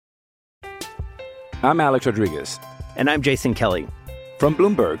I'm Alex Rodriguez. And I'm Jason Kelly. From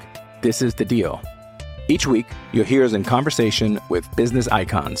Bloomberg, this is The Deal. Each week, you'll hear us in conversation with business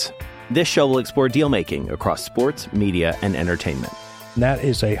icons. This show will explore deal-making across sports, media, and entertainment. That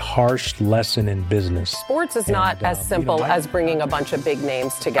is a harsh lesson in business. Sports is not as simple as bringing a bunch of big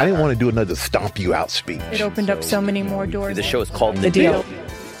names together. I didn't want to do another stomp you out speech. It opened up so many more doors. The show is called The Deal.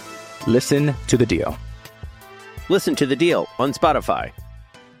 Listen to The Deal. Listen to The Deal on Spotify.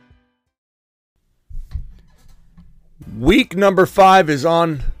 Week number 5 is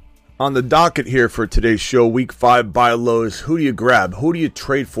on the docket here for today's show. Week 5 buy lows. Who do you grab? Who do you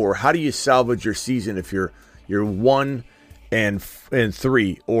trade for? How do you salvage your season if you're 1-3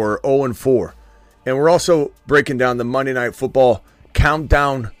 or 0-4? And we're also breaking down the Monday Night Football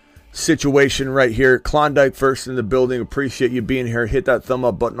countdown situation right here. Klondike first in the building. Appreciate you being here. Hit that thumb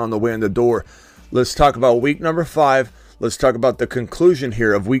up button on the way in the door. Let's talk about week number 5. Let's talk about the conclusion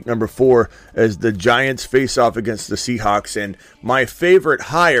here of week number 4 as the Giants face off against the Seahawks. And my favorite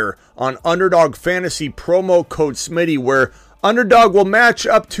hire on Underdog Fantasy, promo code Smitty, where Underdog will match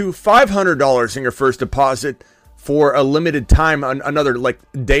up to $500 in your first deposit for a limited time, another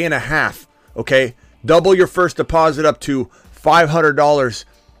day and a half. Okay, double your first deposit up to $500.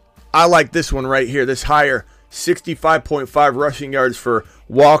 I like this one right here. This hire, 65.5 rushing yards for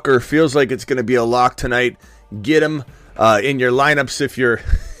Walker. Feels like it's going to be a lock tonight. Get him in your lineups if you're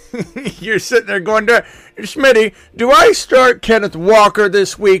you're sitting there going, Smitty, do I start Kenneth Walker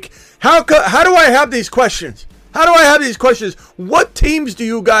this week? How do I have these questions? How do I have these questions? What teams do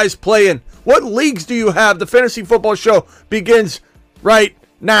you guys play in? What leagues do you have? The Fantasy Football Show begins right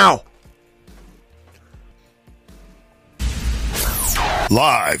now.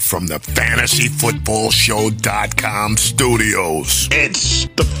 Live from the FantasyFootballShow.com studios. It's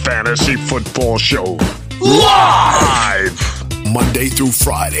the Fantasy Football Show. Live! Monday through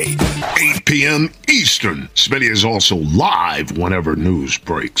Friday, 8 p.m. Eastern. Smitty is also live whenever news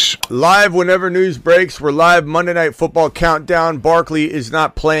breaks. Live whenever news breaks. We're live Monday Night Football Countdown. Barkley is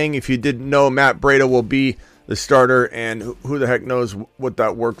not playing. If you didn't know, Matt Breida will be the starter, and who the heck knows what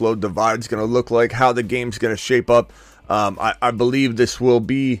that workload divide is going to look like, how the game's going to shape up. I believe this will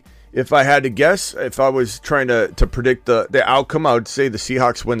be, if I had to guess, if I was trying to predict the outcome, I would say the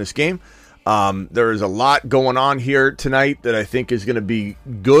Seahawks win this game. There is a lot going on here tonight that I think is going to be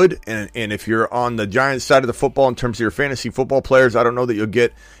good. And if you're on the Giants side of the football in terms of your fantasy football players, I don't know that you'll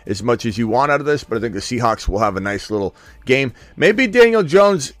get as much as you want out of this, but I think the Seahawks will have a nice little game. Maybe Daniel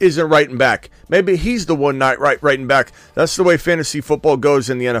Jones isn't writing back. Maybe he's the one not writing back. That's the way fantasy football goes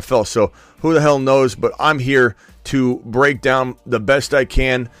in the NFL. So who the hell knows? But I'm here to break down the best I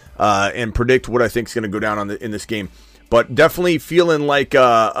can and predict what I think is going to go down in this game. But definitely feeling like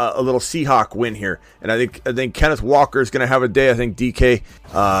a little Seahawk win here. And I think Kenneth Walker is going to have a day. I think DK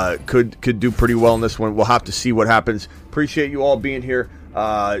could do pretty well in this one. We'll have to see what happens. Appreciate you all being here.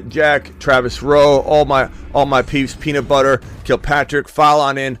 Jack, Travis Rowe, all my peeps, Peanut Butter, Kilpatrick, file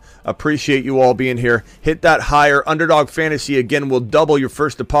on in. Appreciate you all being here. Hit that higher. Underdog Fantasy, again, will double your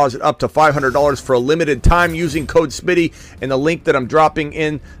first deposit up to $500 for a limited time using code Smitty and the link that I'm dropping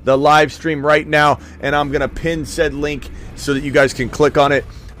in the live stream right now. And I'm going to pin said link so that you guys can click on it.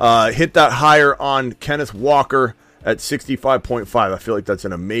 Hit that higher on Kenneth Walker at 65.5. I feel like that's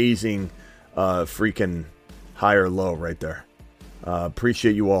an amazing freaking higher low right there.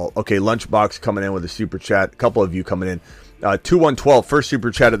 Appreciate you all. Okay, Lunchbox coming in with a super chat. A couple of you coming in. 2112, first super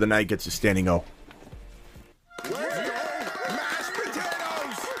chat of the night, gets a standing O.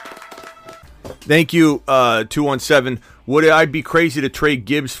 Thank you, 217. Would I be crazy to trade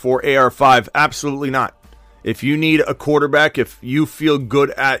Gibbs for AR5? Absolutely not. If you need a quarterback, if you feel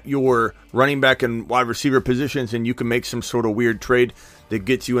good at your running back and wide receiver positions and you can make some sort of weird trade that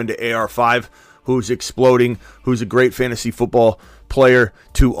gets you into AR5, who's exploding, who's a great fantasy football player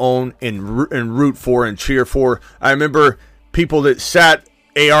to own and root for and cheer for. I remember people that sat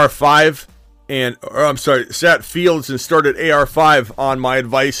AR5 sat Fields and started AR5 on my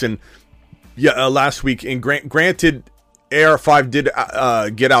advice and last week. And granted, AR5 did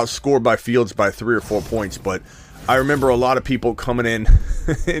get outscored by Fields by 3 or 4 points, but I remember a lot of people coming in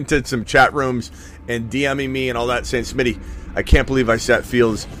into some chat rooms and DMing me and all that saying, Smitty, I can't believe I sat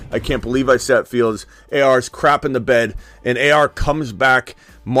Fields. I can't believe I sat Fields. AR's crap in the bed, and AR comes back,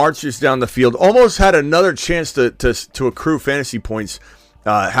 marches down the field, almost had another chance to accrue fantasy points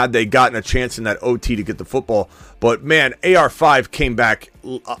had they gotten a chance in that OT to get the football. But, man, AR5 came back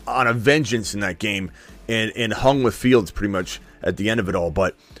on a vengeance in that game and hung with Fields pretty much at the end of it all.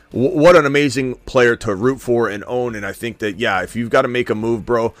 But what an amazing player to root for and own. And I think that, if you've got to make a move,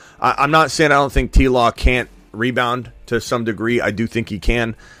 bro, I'm not saying I don't think T-Law can't rebound to some degree. I do think he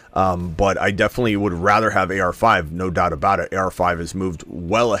can. But I definitely would rather have AR5, no doubt about it. AR5 has moved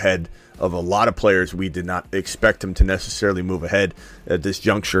well ahead of a lot of players. We did not expect him to necessarily move ahead at this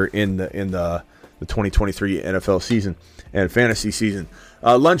juncture in the 2023 NFL season and fantasy season.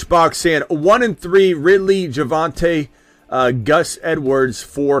 Lunchbox saying 1-3 Ridley, Javonte, Gus Edwards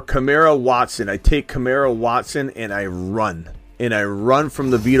for Kamara Watson. I take Kamara Watson and I run. And I run from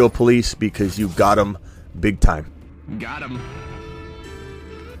the veto police because you got him big time. Got him.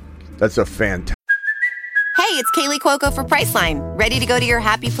 That's a fantastic. Hey, it's Kaylee Cuoco for Priceline. Ready to go to your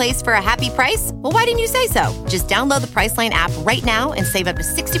happy place for a happy price? Well, why didn't you say so? Just download the Priceline app right now and save up to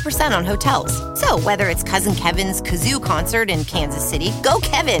 60% on hotels. So whether it's Cousin Kevin's Kazoo Concert in Kansas City, go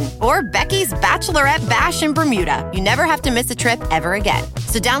Kevin, or Becky's Bachelorette Bash in Bermuda, you never have to miss a trip ever again.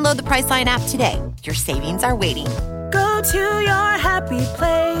 So download the Priceline app today. Your savings are waiting. Go to your happy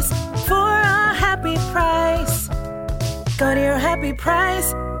place for a happy price. Go to your happy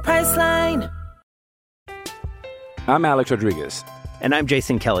price, Priceline. I'm Alex Rodriguez. And I'm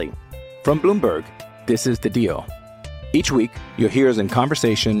Jason Kelly. From Bloomberg, this is The Deal. Each week, you'll hear us in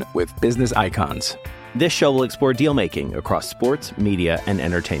conversation with business icons. This show will explore deal-making across sports, media, and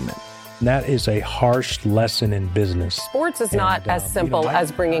entertainment. That is a harsh lesson in business. Sports is not as simple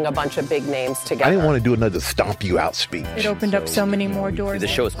as bringing a bunch of big names together. I didn't want to do another stomp you out speech. It opened up so many more doors. The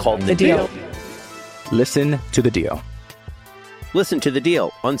show is called The Deal. Listen to The Deal. Listen to The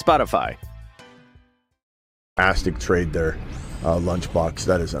Deal on Spotify. Fantastic trade there, Lunchbox.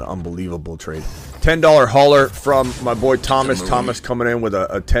 That is an unbelievable trade. $10 hauler from my boy Thomas. Thomas coming in with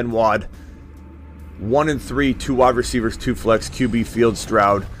a 10 wad. 1-3, 2 wide receivers, 2 flex, QB Field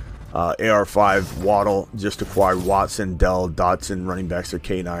Stroud, AR5, Waddle, just acquired Watson, Dell, Dotson, running backs are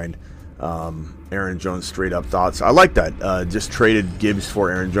K9, Aaron Jones, straight up thoughts. I like that. Just traded Gibbs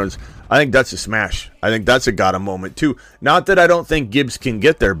for Aaron Jones. I think that's a smash. I think that's a got him moment too. Not that I don't think Gibbs can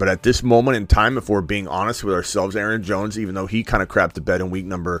get there, but at this moment in time, if we're being honest with ourselves, Aaron Jones, even though he kind of crapped the bed in week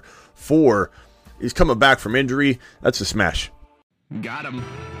number 4, he's coming back from injury. That's a smash. Got him.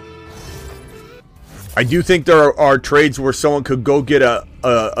 I do think there are trades where someone could go get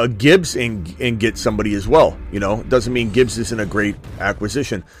a Gibbs and get somebody as well. You know, it doesn't mean Gibbs isn't a great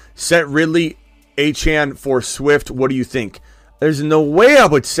acquisition. Sent Ridley, Achane for Swift. What do you think? There's no way I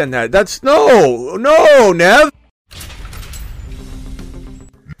would send that. That's no, Nev.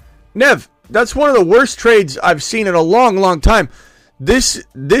 Nev, that's one of the worst trades I've seen in a long, long time. This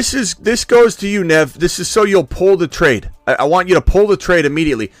goes to you, Nev. This is so you'll pull the trade. I want you to pull the trade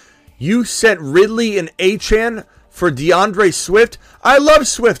immediately. You sent Ridley and Achane for DeAndre Swift. I love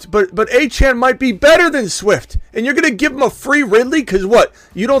Swift, but Achane might be better than Swift. And you're going to give him a free Ridley? Because what?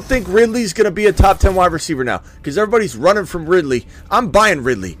 You don't think Ridley's going to be a top 10 wide receiver now? Because everybody's running from Ridley. I'm buying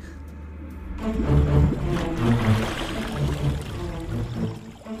Ridley.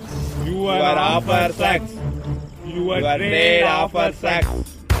 You are offer sex. You are made offer sex.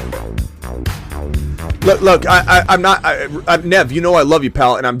 Look, I'm not, Nev, you know I love you,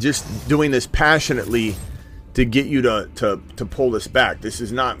 pal, and I'm just doing this passionately to get you to pull this back. This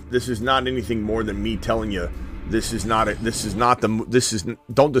is not anything more than me telling you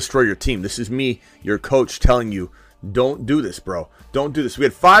don't destroy your team. This is me, your coach, telling you, don't do this, bro. Don't do this. We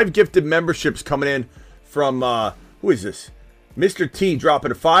had 5 gifted memberships coming in from, who is this? Mr. T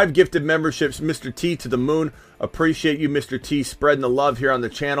dropping 5 gifted memberships. Mr. T to the moon. Appreciate you, Mr. T, spreading the love here on the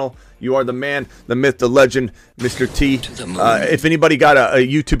channel. You are the man, the myth, the legend, Mr. T. If anybody got a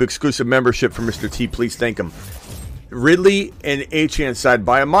YouTube exclusive membership from Mr. T, please thank him. Ridley and Achane side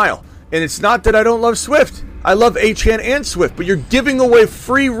by a mile. And it's not that I don't love Swift. I love Achane and Swift, but you're giving away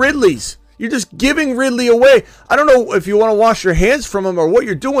free Ridleys. You're just giving Ridley away. I don't know if you want to wash your hands from him or what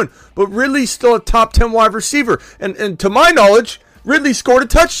you're doing, but Ridley's still a top 10 wide receiver. And to my knowledge, Ridley scored a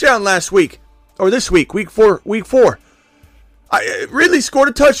touchdown last week. Or this week, week 4. Ridley scored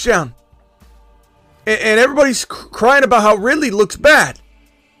a touchdown. And everybody's crying about how Ridley looks bad.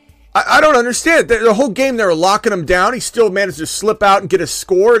 I don't understand. The whole game they were locking him down. He still managed to slip out and get a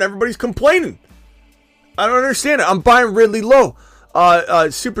score, and everybody's complaining. I don't understand it. I'm buying Ridley low.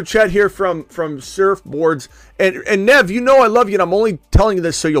 Super chat here from Surfboards. And Nev, you know I love you, and I'm only telling you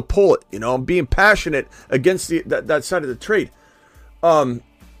this so you'll pull it. You know, I'm being passionate against that side of the trade.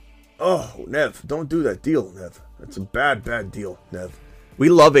 Oh, Nev, don't do that deal, Nev. That's a bad deal, Nev. We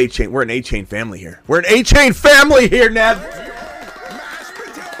love Achane. We're an Achane family here. We're an Achane family here, Nev.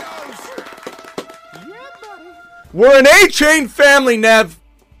 We're an Achane family, Nev.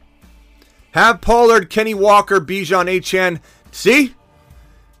 Have Pollard, Kenny Walker, Bijan, Achane. See?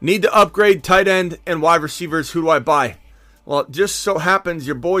 Need to upgrade tight end and wide receivers. Who do I buy? Well, it just so happens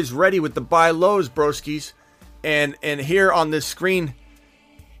your boy's ready with the buy lows, broskies. And here on this screen,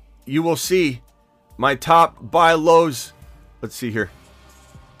 you will see my top buy lows. Let's see here.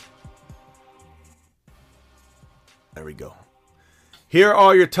 There we go. Here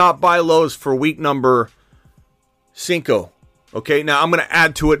are your top buy lows for week number 5. Okay, now I'm going to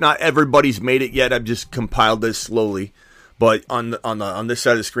add to it. Not everybody's made it yet. I've just compiled this slowly. But on this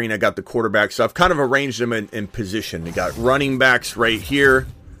side of the screen, I got the quarterbacks. So I've kind of arranged them in position. I got running backs right here.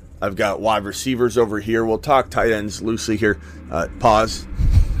 I've got wide receivers over here. We'll talk tight ends loosely here. Pause.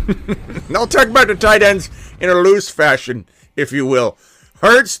 I'll talk about the tight ends in a loose fashion, if you will.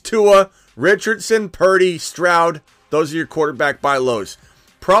 Hurts, Tua, Richardson, Purdy, Stroud. Those are your quarterback buy lows.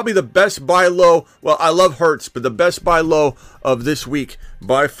 Probably the best buy low. Well, I love Hurts, but the best buy low of this week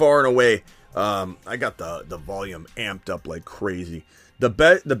by far and away. I got the volume amped up like crazy. The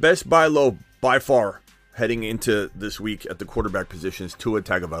best buy low by far heading into this week at the quarterback position is Tua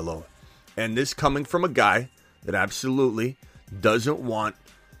Tagovailoa. And this coming from a guy that absolutely doesn't want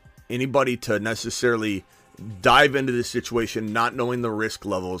anybody to necessarily dive into this situation not knowing the risk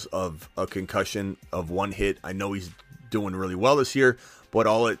levels of a concussion of one hit. I know he's doing really well this year, but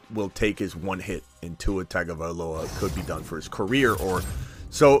all it will take is one hit, and Tua Tagovailoa could be done for his career.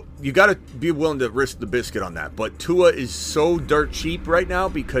 So you got to be willing to risk the biscuit on that. But Tua is so dirt cheap right now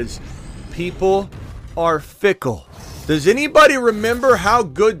because people are fickle. Does anybody remember how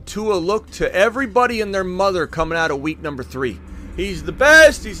good Tua looked to everybody and their mother coming out of week number 3? He's the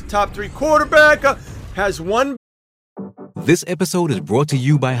best. He's the top 3 quarterback. Has one. This episode is brought to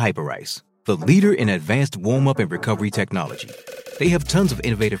you by Hyperice, the leader in advanced warm-up and recovery technology. They have tons of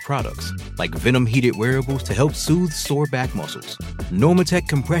innovative products, like Venom-heated wearables to help soothe sore back muscles, Normatec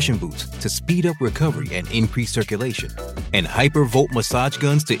compression boots to speed up recovery and increase circulation, and Hypervolt massage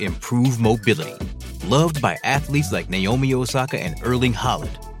guns to improve mobility. Loved by athletes like Naomi Osaka and Erling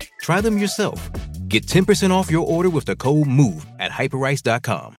Haaland. Try them yourself. Get 10% off your order with the code MOVE at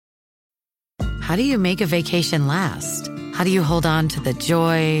Hyperice.com. How do you make a vacation last? How do you hold on to the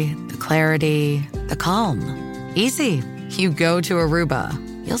joy, the clarity, the calm? Easy. You go to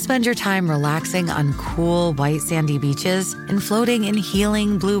Aruba. You'll spend your time relaxing on cool, white, sandy beaches and floating in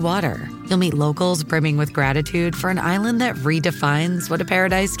healing blue water. You'll meet locals brimming with gratitude for an island that redefines what a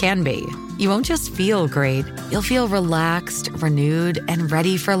paradise can be. You won't just feel great. You'll feel relaxed, renewed, and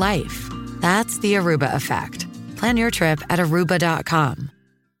ready for life. That's the Aruba effect. Plan your trip at Aruba.com.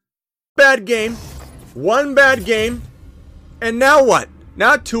 Bad game. One bad game. And now what?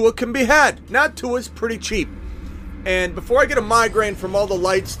 Now Tua can be had. Now Tua's pretty cheap. And before I get a migraine from all the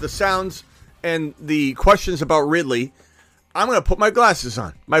lights, the sounds, and the questions about Ridley, I'm going to put my glasses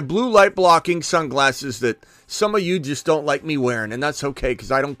on. My blue light blocking sunglasses that some of you just don't like me wearing. And that's okay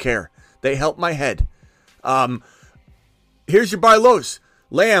because I don't care. They help my head. Here's your buy lows.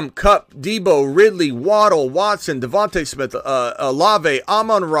 Lamb, Kupp, Debo, Ridley, Waddle, Watson, Devontae Smith, Olave,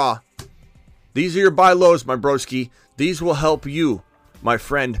 Amon-Ra. These are your buy lows, my broski. These will help you, my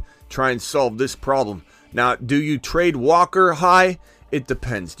friend, try and solve this problem. Now, do you trade Walker high? It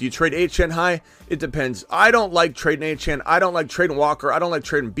depends. Do you trade HN high? It depends. I don't like trading HN. I don't like trading Walker. I don't like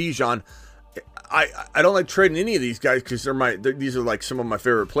trading Bijan. I don't like trading any of these guys because these are like some of my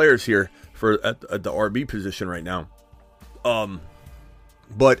favorite players here at the RB position right now.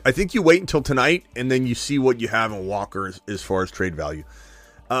 But I think you wait until tonight and then you see what you have in Walker as far as trade value.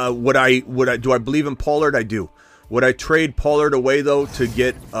 Do I believe in Pollard? I do. Would I trade Pollard away, though, to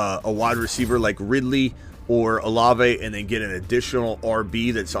get a wide receiver like Ridley or Olave and then get an additional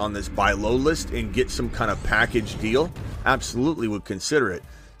RB that's on this buy low list and get some kind of package deal? Absolutely would consider it.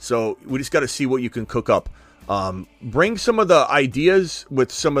 So we just got to see what you can cook up. Bring some of the ideas with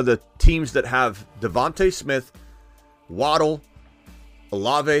some of the teams that have Devontae Smith, Waddle,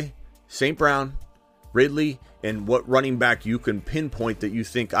 Olave, St. Brown, Ridley, and what running back you can pinpoint that you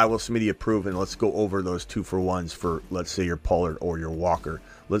think I will Smitty approve, and let's go over those 2-for-1s for, let's say, your Pollard or your Walker.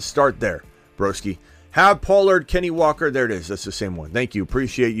 Let's start there, broski. Have Pollard, Kenny Walker. There it is. That's the same one. Thank you.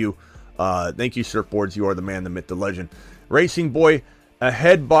 Appreciate you. Thank you, Surfboards. You are the man, the myth, the legend. Racing Boy,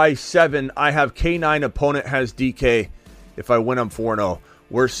 ahead by 7. I have K9. Opponent has DK. If I win, I'm 4-0.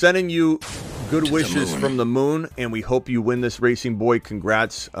 We're sending you good wishes from the moon, and we hope you win this, Racing Boy.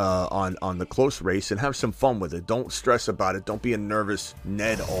 Congrats on the close race, and have some fun with it. Don't stress about it. Don't be a nervous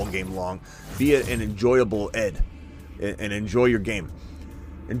Ned all game long. Be an enjoyable Ed, and enjoy your game.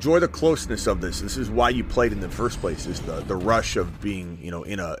 Enjoy the closeness of this. This is why you played in the first place. Is the rush of being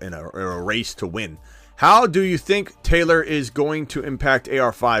in a race to win. How do you think Taylor is going to impact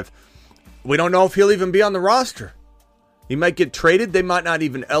AR5? We don't know if he'll even be on the roster. He might get traded. They might not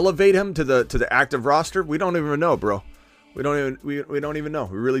even elevate him to the active roster. We don't even know, bro. We don't even know.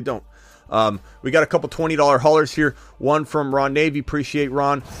 We really don't. We got a couple $20 haulers here. One from Ron Navy. Appreciate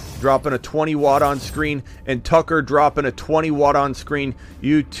Ron dropping a 20 watt on screen, and Tucker dropping a 20 watt on screen.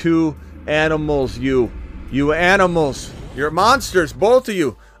 You two animals, you animals. You're monsters, both of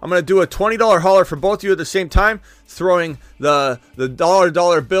you. I'm going to do a $20 hauler for both of you at the same time, throwing the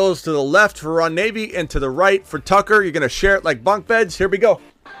dollar bills to the left for Ron Navy and to the right for Tucker. You're going to share it like bunk beds. Here we go.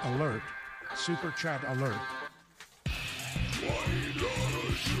 Alert. Super chat alert.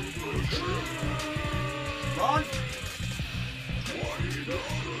 Ron?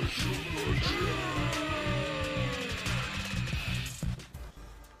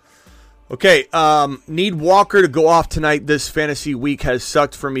 Okay, need Walker to go off tonight. This fantasy week has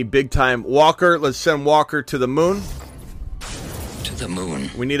sucked for me big time. Walker, let's send Walker to the moon. To the moon.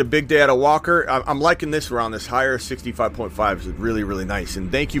 We need a big day out of Walker. I'm liking this around this higher 65.5. It's really, really nice.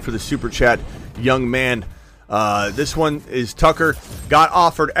 And thank you for the super chat, young man. This one is Tucker. Got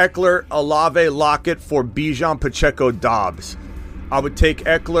offered Eckler, Olave, Lockett for Bijan, Pacheco, Dobbs. I would take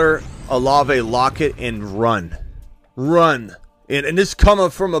Eckler, Olave, Lockett, and run. Run. And this coming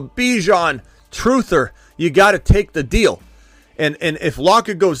from a Bijan truther, you got to take the deal. And if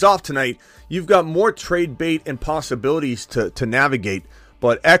Lockett goes off tonight, you've got more trade bait and possibilities to navigate.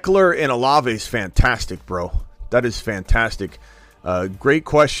 But Eckler and Olave is fantastic, bro. That is fantastic. Great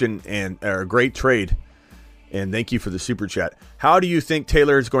question and great trade. And thank you for the super chat. How do you think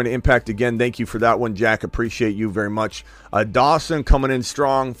Taylor is going to impact again? Thank you for that one, Jack. Appreciate you very much. Dawson coming in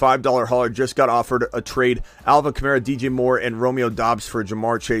strong. $5 hauler. Just got offered a trade. Alvin Kamara, DJ Moore, and Romeo Dobbs for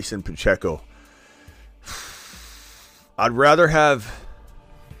Jamar Chase and Pacheco. I'd rather have...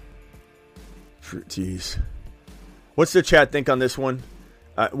 Jeez. What's the chat think on this one?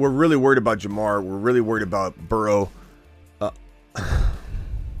 We're really worried about Jamar. We're really worried about Burrow.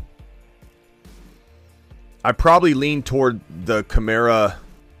 I probably lean toward the Kamara,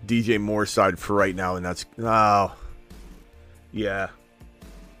 DJ Moore side for right now, and that's... Oh, yeah.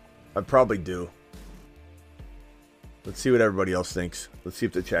 I probably do. Let's see what everybody else thinks. Let's see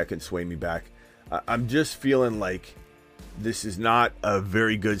if the chat can sway me back. I'm just feeling like this is not a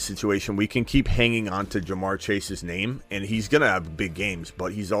very good situation. We can keep hanging on to Jamar Chase's name, and he's going to have big games,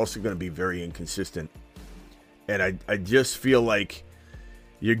 but he's also going to be very inconsistent. And I just feel like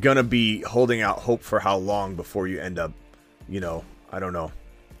you're going to be holding out hope for how long before you end up, I don't know.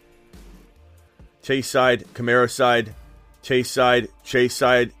 Chase side, Kamara side, Chase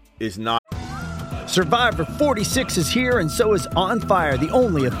side is not. Survivor 46 is here, and so is On Fire, the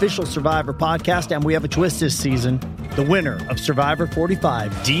only official Survivor podcast, and we have a twist this season. The winner of Survivor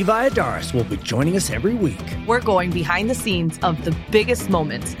 45, Dee Valladares, will be joining us every week. We're going behind the scenes of the biggest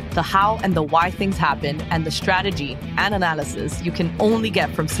moments, the how and the why things happen, and the strategy and analysis you can only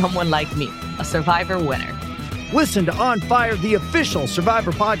get from someone like me, a Survivor winner. Listen to On Fire, the official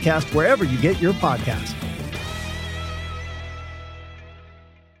Survivor podcast, wherever you get your podcast.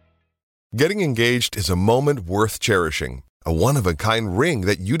 Getting engaged is a moment worth cherishing. A one-of-a-kind ring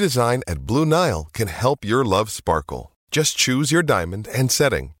that you design at Blue Nile can help your love sparkle. Just choose your diamond and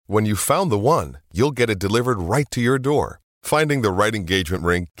setting. When you've found the one, you'll get it delivered right to your door. Finding the right engagement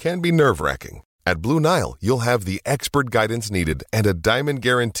ring can be nerve-wracking. At Blue Nile, you'll have the expert guidance needed and a diamond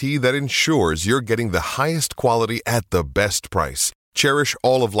guarantee that ensures you're getting the highest quality at the best price. Cherish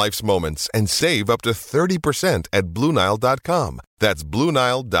all of life's moments and save up to 30% at BlueNile.com. That's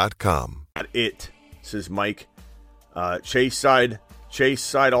BlueNile.com. It, says Mike. Chase side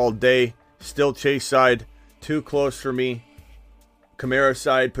all day. Still Chase side. Too close for me. Kamara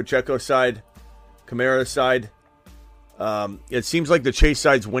side, Pacheco side, Kamara side. It seems like the Chase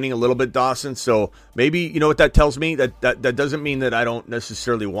side's winning a little bit, Dawson. So maybe, you know what that tells me? That doesn't mean that I don't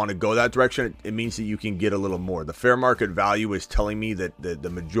necessarily want to go that direction. It means that you can get a little more. The fair market value is telling me that the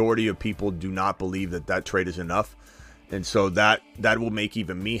majority of people do not believe that trade is enough. And so that will make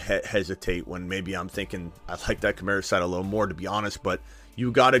even me hesitate when maybe I'm thinking I like that Kamara side a little more, to be honest. But you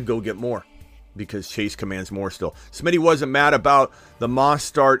got to go get more because Chase commands more still. Smitty wasn't mad about the Moss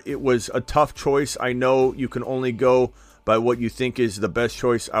start. It was a tough choice. I know you can only go by what you think is the best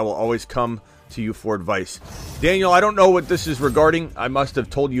choice. I will always come to you for advice. Daniel, I don't know what this is regarding. I must have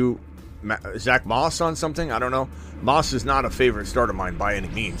told you Zach Moss on something. I don't know. Moss is not a favorite start of mine by any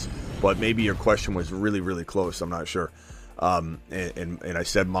means. But maybe your question was really, really close. I'm not sure. And I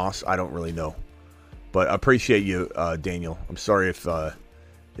said Moss. I don't really know. But I appreciate you, Daniel. I'm sorry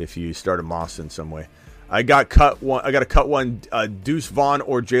if you started Moss in some way. I got to cut one. Deuce Vaughn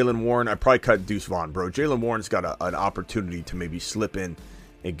or Jaylen Warren. I probably cut Deuce Vaughn, bro. Jaylen Warren's got an opportunity to maybe slip in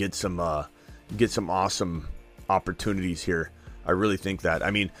and get some awesome opportunities here. I really think that.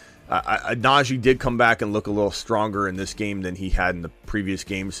 I mean, Najee did come back and look a little stronger in this game than he had in the previous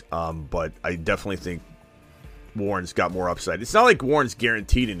games, but I definitely think Warren's got more upside. It's not like Warren's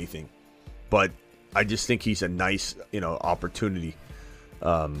guaranteed anything, but I just think he's a nice, opportunity,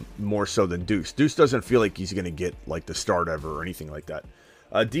 more so than Deuce. Deuce doesn't feel like he's going to get like the start ever or anything like that.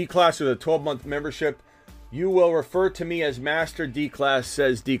 D-Class with a 12-month membership. You will refer to me as Master D-Class,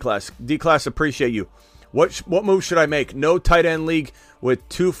 says D-Class. D-Class, appreciate you. What move should I make? No tight end league with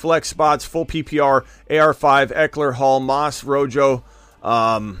 2 flex spots, full PPR, AR5, Eckler, Hall, Moss, Rojo,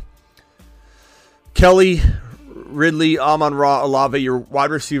 Kelly, Ridley, Amon-Ra, Olave. Your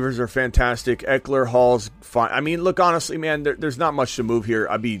wide receivers are fantastic. Eckler, Hall's fine. I mean, look, honestly, man, there's not much to move here.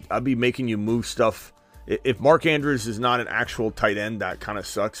 I'd be making you move stuff. If Mark Andrews is not an actual tight end, that kind of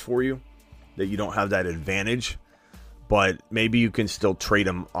sucks for you, that you don't have that advantage. But maybe you can still trade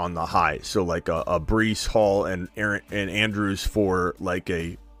him on the high. So like a Breece, Hall, and Andrews for like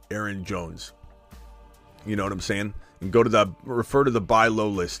a Aaron Jones. You know what I'm saying? And refer to the buy low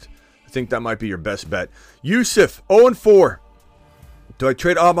list. I think that might be your best bet. Yusuf, 0-4. Do I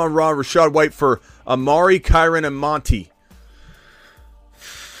trade Amon-Ra, Rashad White for Amari, Kyron, and Monty?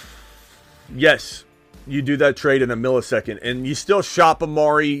 Yes. You do that trade in a millisecond, and you still shop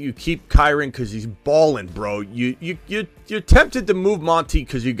Amari. You keep Kyron because he's balling, bro. You're tempted to move Monty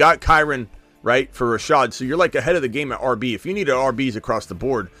because you got Kyron, right, for Rashad. So you're like ahead of the game at RB. If you needed RBs across the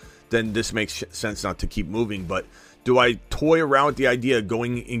board, then this makes sense not to keep moving. But do I toy around with the idea of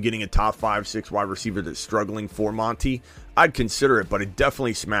going and getting a top 5, 6 wide receiver that's struggling for Monty? I'd consider it, but I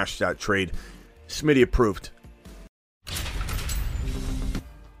definitely smashed that trade. Smitty approved.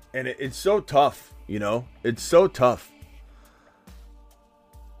 And it's so tough. It's so tough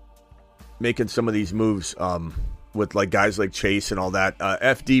making some of these moves with like guys like Chase and all that.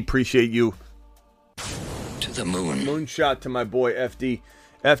 FD, appreciate you. To the moon. Moonshot to my boy FD.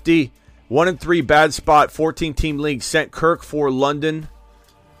 FD, 1-3, bad spot, 14-team league. Sent Kirk for London.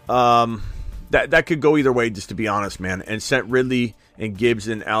 That could go either way, just to be honest, man. And sent Ridley and Gibbs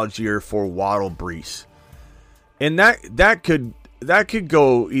and Algier for Waddle, Breece. And that could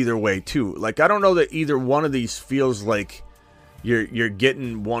go either way too. Like, I don't know that either one of these feels like you're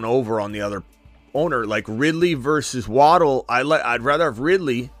getting one over on the other owner. Like Ridley versus Waddle, I'd rather have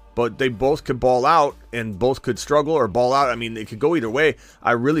Ridley, but they both could ball out and both could struggle or ball out. I mean, it could go either way.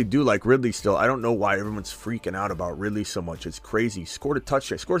 I really do like Ridley still. I don't know why everyone's freaking out about Ridley so much. It's crazy. Scores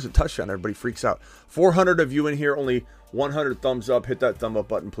a touchdown. Everybody freaks out. 400 of you in here, only 100 thumbs up. Hit that thumb up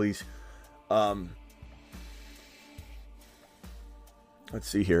button, please. Let's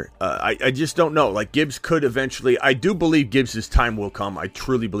see here. I just don't know. Like, Gibbs could eventually... I do believe Gibbs' time will come. I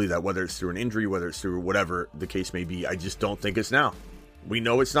truly believe that, whether it's through an injury, whether it's through whatever the case may be. I just don't think it's now. We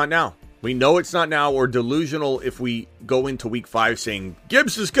know it's not now. We know it's not now. Or delusional if we go into week 5 saying,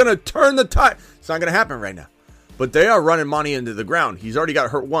 Gibbs is going to turn the tide. It's not going to happen right now. But they are running money into the ground. He's already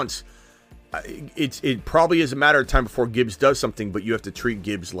got hurt once. It probably is a matter of time before Gibbs does something, but you have to treat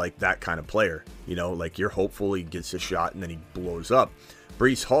Gibbs like that kind of player. Like you're hopeful he gets a shot and then he blows up.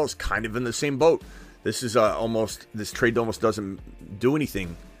 Breece Hall's kind of in the same boat. This is this trade almost doesn't do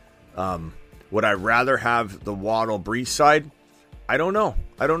anything. Would I rather have the Waddle Breece side? I don't know.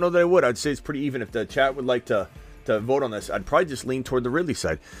 I don't know that I would. I'd say it's pretty even. If the chat would like to vote on this, I'd probably just lean toward the Ridley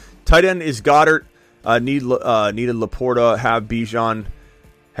side. Tight end is Goddard. Needed Laporta. Have Bijan.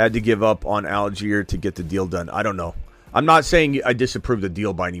 Had to give up on Algier to get the deal done. I don't know. I'm not saying I disapprove the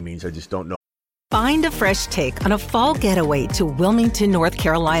deal by any means. I just don't know. Find a fresh take on a fall getaway to Wilmington, North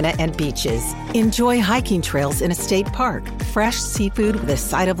Carolina and beaches. Enjoy hiking trails in a state park, fresh seafood with a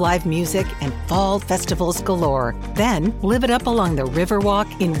side of live music, and fall festivals galore. Then live it up along the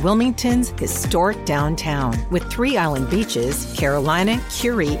Riverwalk in Wilmington's historic downtown. With 3 island beaches, Carolina,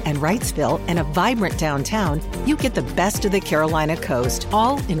 Curie, and Wrightsville, and a vibrant downtown, you get the best of the Carolina coast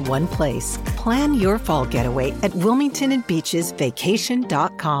all in one place. Plan your fall getaway at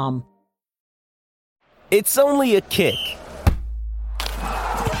WilmingtonandBeachesVacation.com. It's only a kick,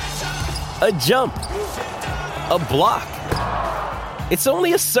 a jump, a block. It's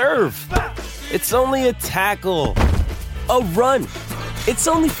only a serve. It's only a tackle, a run. It's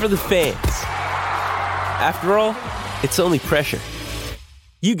only for the fans. After all, it's only pressure.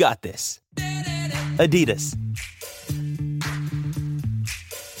 You got this. Adidas.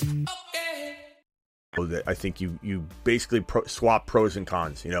 I think you basically swap pros and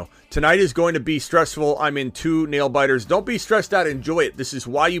cons. Tonight is going to be stressful. I'm in 2 nail biters. Don't be stressed out. Enjoy it. This is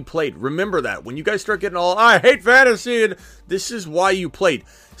why you played. Remember that. When you guys start getting all, I hate fantasy, and this is why you played.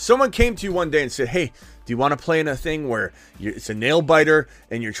 Someone came to you one day and said, hey, Do you want to play in a thing where it's a nail biter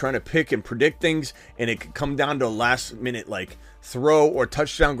and you're trying to pick and predict things, and it could come down to a last minute like throw or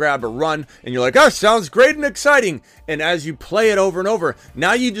touchdown grab or run, and you're like, oh, sounds great and exciting. And as you play it over and over,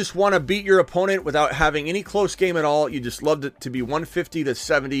 now you just want to beat your opponent without having any close game at all. You just love it to be 150 to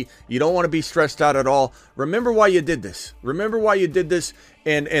 70. You don't want to be stressed out at all. Remember why you did this.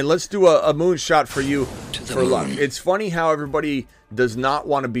 And let's do a moonshot for you for luck. It's funny how everybody does not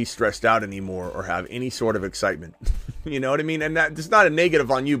want to be stressed out anymore or have any sort of excitement. You know what I mean? And that's not a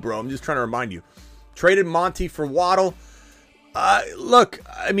negative on you, bro. I'm just trying to remind you. Traded Monty for Waddle. Look,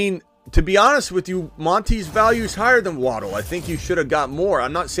 I mean, to be honest with you, Monty's value is higher than Waddle. I think you should have got more.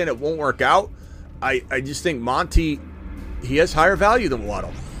 I'm not saying it won't work out. I just think Monty, he has higher value than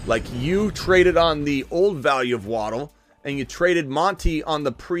Waddle. Like, you traded on the old value of Waddle, and you traded Monty on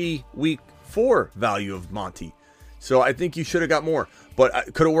the pre-week 4 value of Monty. So I think you should have got more.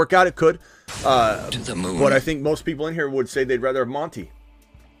 But could it work out? It could. To the moon. But I think most people in here would say they'd rather have Monty.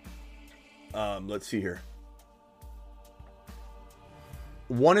 Let's see here.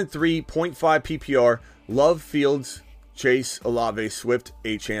 1 and 3, 0.5 PPR. Love, Fields, Chase, Olave, Swift,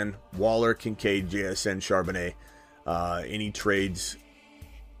 Achane, Waller, Kincaid, JSN, Charbonnet. Any trades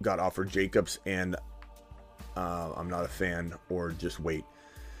got offered Jacobs, and I'm not a fan, or just wait.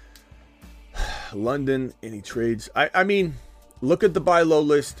 London, any trades? I mean, look at the buy low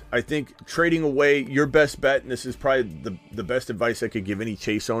list. I think trading away, your best bet, and this is probably the best advice I could give any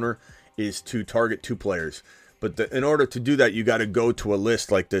Chase owner, is to target 2 players. But in order to do that, you got to go to a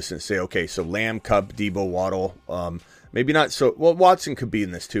list like this and say, okay, so Lamb, Cup, Debo, Waddle, maybe not so. Well, Watson could be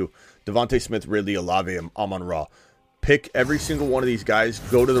in this too. Devontae Smith, Ridley, Olave, Amon-Ra. Pick every single one of these guys,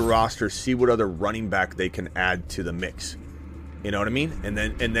 go to the roster, see what other running back they can add to the mix. You know what I mean? And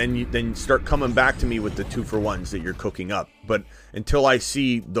then you start coming back to me with the 2-for-1s that you're cooking up. But until I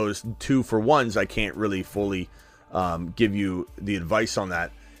see those 2-for-1s, I can't really fully give you the advice on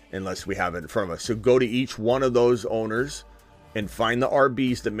that unless we have it in front of us. So go to each one of those owners and find the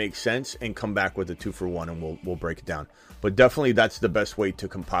RBs that make sense and come back with a 2-for-1, and we'll break it down. But definitely that's the best way to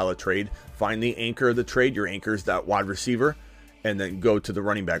compile a trade. Find the anchor of the trade. Your anchor is that wide receiver, and then go to the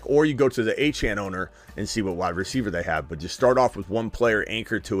running back. Or you go to the Achane owner and see what wide receiver they have. But just start off with one player,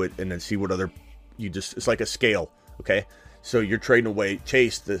 anchor to it, and then see what other it's like a scale, okay? So you're trading away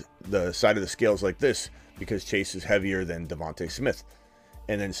Chase, the side of the scale is like this, because Chase is heavier than Devontae Smith.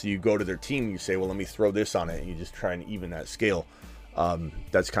 And then so you go to their team and you say, well, let me throw this on it, and you just try and even that scale.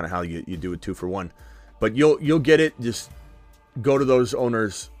 That's kind of how you do a 2-for-1. But you'll get it. Just go to those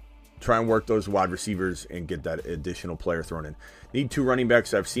owners, try and work those wide receivers, and get that additional player thrown in. Need 2 running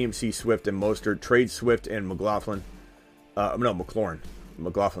backs. I have CMC, Swift, and Mostert. Trade Swift and McLaughlin. McLaurin.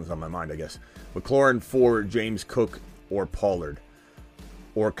 McLaughlin's on my mind, I guess. McLaurin for James Cook or Pollard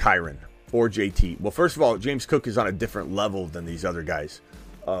or Kyron or JT. Well, first of all, James Cook is on a different level than these other guys.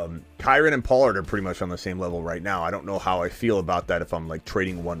 Kyron and Pollard are pretty much on the same level right now. I don't know how I feel about that if I'm like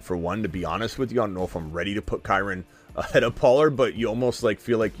trading 1-for-1, to be honest with you. I don't know if I'm ready to put Kyron ahead of Pollard, but you almost like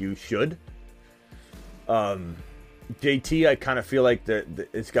feel like you should. JT, I kind of feel like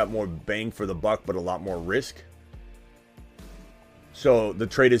it's got more bang for the buck, but a lot more risk. So the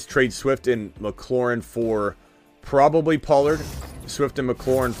trade is trade Swift and McLaurin for probably Pollard, Swift and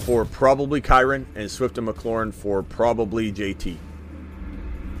McLaurin for probably Kyron, and Swift and McLaurin for probably JT.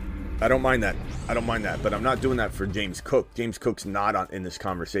 I don't mind that, but I'm not doing that for James Cook. James Cook's not in this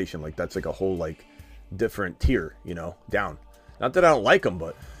conversation. Like, that's like a whole like different tier, down. Not that I don't like him,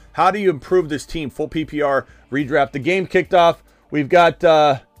 but how do you improve this team? Full PPR redraft. The game kicked off. We've got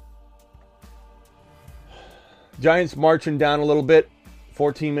Giants marching down a little bit.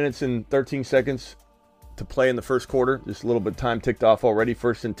 14 minutes and 13 seconds to play in the first quarter. Just a little bit of time ticked off already.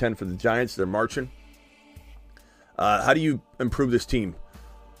 1st and 10 for the Giants. They're marching. How do you improve this team?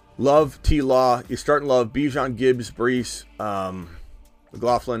 Love, T-Law. You're starting Love, Bijan, Gibbs, Brees,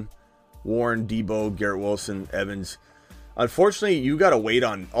 McLaughlin, Warren, Debo, Garrett Wilson, Evans. Unfortunately, you got to wait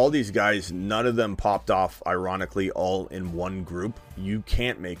on all these guys. None of them popped off, ironically, all in one group. You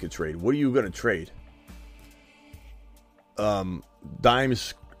can't make a trade. What are you going to trade?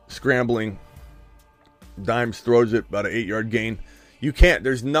 Dimes scrambling. Dimes throws it about an 8-yard gain. You can't.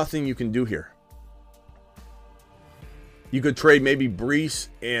 There's nothing you can do here. You could trade maybe Brees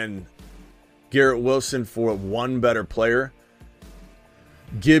and Garrett Wilson for one better player.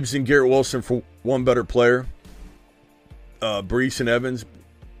 Gibbs and Garrett Wilson for one better player. Brees and Evans.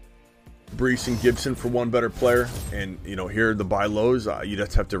 Brees and Gibson for one better player. And, here are the buy lows. You'd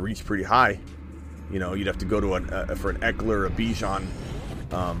have to reach pretty high. You'd have to go to for an Eckler, a Bijan,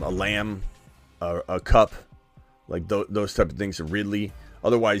 a Lamb, a Cup. Like those type of things, a Ridley.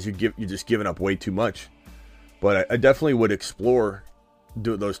 Otherwise, you're just giving up way too much. But I definitely would explore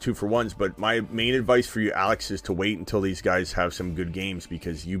do those 2-for-1s. But my main advice for you, Alex, is to wait until these guys have some good games,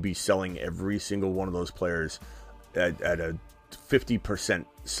 because you be selling every single one of those players at a 50%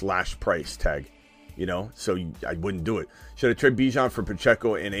 slash price tag. You know, so I wouldn't do it. Should I trade Bijan for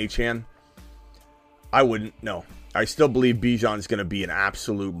Pacheco and Achane? I wouldn't. No, I still believe Bijan is going to be an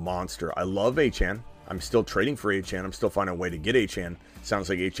absolute monster. I love Achane. I'm still trading for Achane. I'm still finding a way to get Achane. Sounds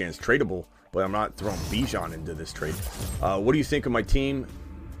like Achane's tradable, but I'm not throwing Bijan into this trade. What do you think of my team?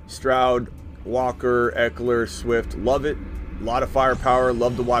 Stroud, Walker, Eckler, Swift. Love it. A lot of firepower.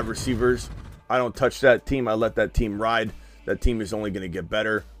 Love the wide receivers. I don't touch that team. I let that team ride. That team is only going to get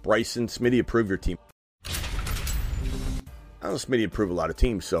better. Bryson, Smitty, approve your team. I know Smitty approve a lot of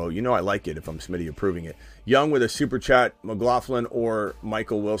teams, so you know I like it if I'm Smitty approving it. Young with a super chat, McLaughlin or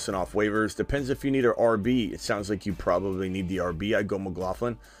Michael Wilson off waivers. Depends if you need an RB. It sounds like you probably need the RB. I'd go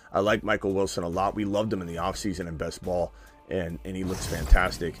McLaughlin. I like Michael Wilson a lot. We loved him in the offseason in best ball, and he looks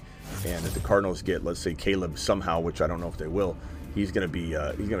fantastic. And if the Cardinals get, let's say, Caleb somehow, which I don't know if they will, he's going to be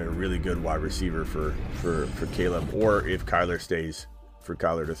a really good wide receiver for Caleb, or if Kyler stays, for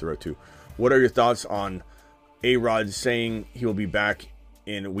Kyler to throw to. What are your thoughts on A-Rod saying he will be back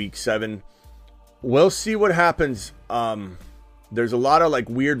in week 7? We'll see what happens. There's a lot of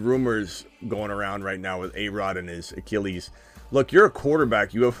weird rumors going around right now with A-Rod and his Achilles. Look, you're a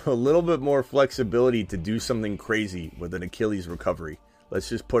quarterback. You have a little bit more flexibility to do something crazy with an Achilles recovery. Let's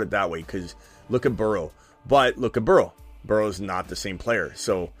just put it that way, because look at Burrow. But look at Burrow. Burrow's not the same player,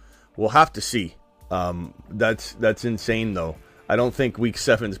 so we'll have to see. That's insane, though. I don't think week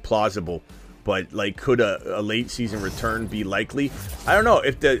 7 is plausible, but could a late season return be likely? I don't know.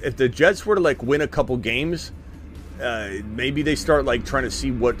 If the Jets were to win a couple games, maybe they start trying to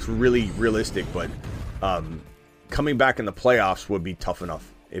see what's really realistic. But coming back in the playoffs would be tough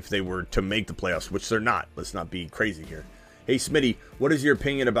enough if they were to make the playoffs, which they're not. Let's not be crazy here. Hey, Smitty, what is your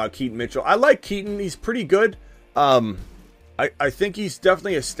opinion about Keaton Mitchell? I like Keaton. He's pretty good. I think he's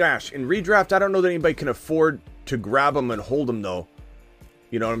definitely a stash. In redraft, I don't know that anybody can afford to grab him and hold him, though.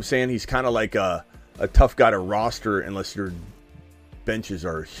 You know what I'm saying? He's kind of like a tough guy to roster unless your benches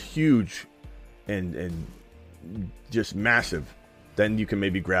are huge and just massive. Then you can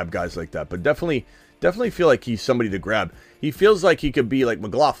maybe grab guys like that. But definitely feel like he's somebody to grab. He feels like he could be like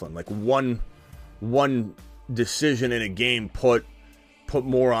McLaughlin, one decision in a game put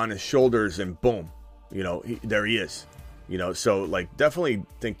more on his shoulders and boom, there he is. So definitely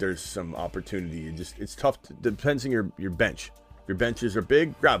think there's some opportunity. It's tough. Depends on your bench. If your benches are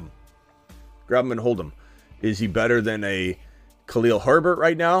big, grab him and hold him. Is he better than a Khalil Herbert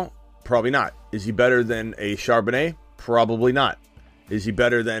right now? Probably not. Is he better than a Charbonnet? Probably not. Is he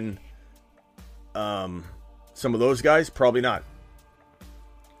better than some of those guys? Probably not.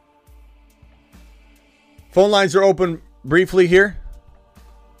 Phone lines are open briefly here,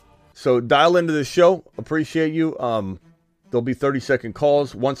 so dial into the show. Appreciate you. There'll be 30-second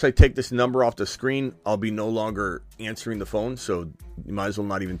calls. Once I take this number off the screen, I'll be no longer answering the phone, so you might as well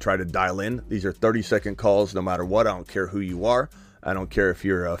not even try to dial in. These are 30-second calls no matter what. I don't care who you are. I don't care if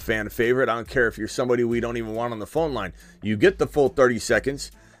you're a fan favorite. I don't care if you're somebody we don't even want on the phone line. You get the full 30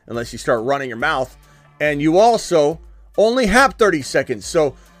 seconds unless you start running your mouth, and you also only have 30 seconds.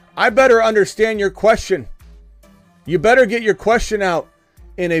 So I better understand your question. You better get your question out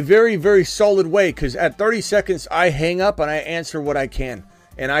in a very, very solid way, because at 30 seconds, I hang up and I answer what I can.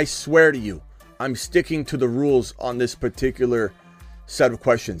 And I swear to you, I'm sticking to the rules on this particular set of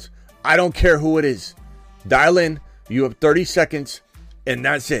questions. I don't care who it is. Dial in. You have 30 seconds, and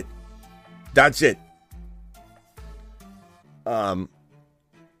that's it. That's it.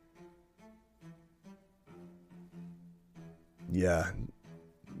 Yeah.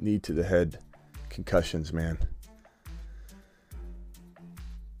 Knee to the head. Concussions, man.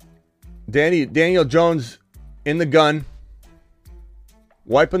 Daniel Jones in the gun,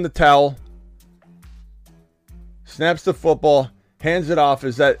 wiping the towel, snaps the football, hands it off.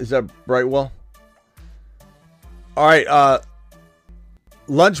 Is that Brightwell? All right,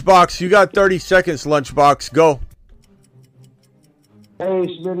 Lunchbox, you got 30 seconds. Lunchbox, go. Hey,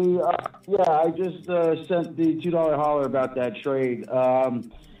 Smitty. I just sent the $2 holler about that trade.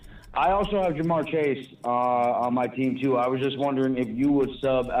 I also have Jamar Chase on my team, too. I was just wondering if you would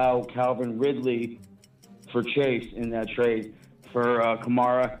sub out Calvin Ridley for Chase in that trade for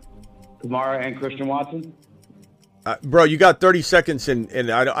Kamara and Christian Watson. Bro, you got 30 seconds,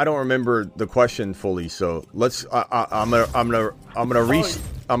 and I don't remember the question fully. So let's. I'm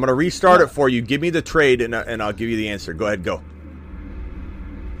gonna restart it for you. Give me the trade, and I'll give you the answer. Go ahead, go.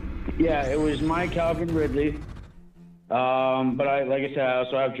 Yeah, it was my Calvin Ridley But like I said, I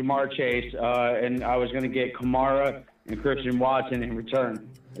also have Jamar Chase, and I was going to get Kamara and Christian Watson in return.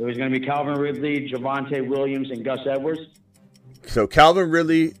 It was going to be Calvin Ridley, Javonte Williams, and Gus Edwards. So Calvin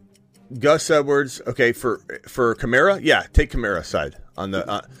Ridley, Gus Edwards. Okay, for Kamara, yeah, take Kamara side on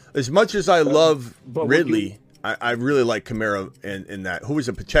the. As much as I love Ridley, I really like Kamara in that. Who was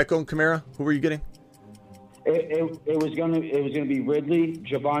it? Pacheco and Kamara. Who were you getting? It was gonna be Ridley,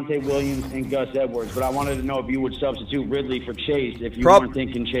 Javonte Williams, and Gus Edwards. But I wanted to know if you would substitute Ridley for Chase if you weren't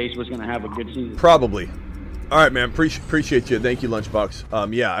thinking Chase was going to have a good season. Probably. All right, man. Appreciate you. Thank you,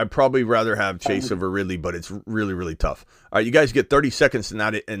 Lunchbox. Yeah, I'd probably rather have Chase over Ridley, but it's really, really tough. All right, you guys get 30 seconds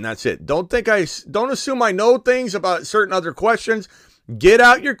and that's it. Don't assume I know things about certain other questions. Get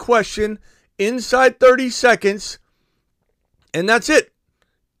out your question inside 30 seconds, and that's it.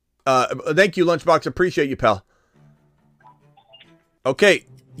 Thank you, Lunchbox. Appreciate you, pal. Okay,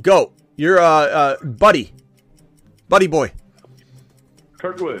 go. You're buddy boy.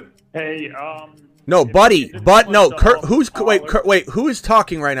 Kirkwood. Hey, No, buddy, but no. Wait, who is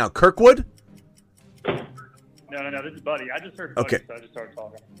talking right now? Kirkwood? No, this is Buddy. I just heard Buddy, okay. So I just started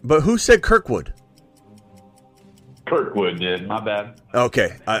talking. But who said Kirkwood? Kirkwood did. My bad.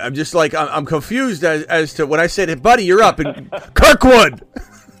 Okay, I'm just like I'm confused as to when I said, hey, buddy, you're up, and Kirkwood.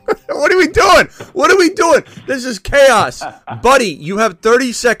 What are we doing? What are we doing? This is chaos, buddy. You have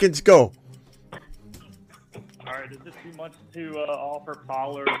 30 seconds. Go. All right. Is this too much to offer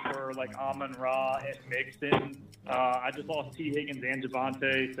Pollard for like Amon-Ra and Mixon? I just lost T. Higgins and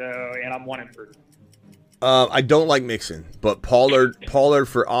Javonte, and I'm 1-3. I don't like Mixon, but Pollard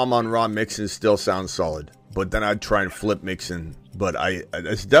for Amon-Ra Mixon still sounds solid. But then I'd try and flip Mixon. But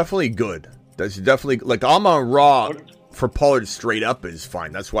it's definitely good. That's definitely like Amon-Ra for Pollard straight up is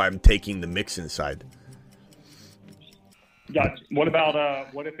fine. That's why I'm taking the Mixon side. Gotcha. What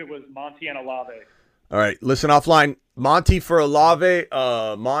about what if it was Monty and Olave? All right, listen offline. Monty for Olave.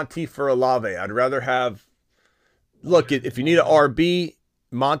 I'd rather have. Look, if you need an RB,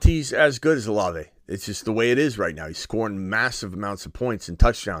 Monty's as good as Olave. It's just the way it is right now. He's scoring massive amounts of points and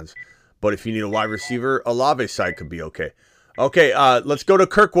touchdowns. But if you need a wide receiver, Olave's side could be okay. Okay, let's go to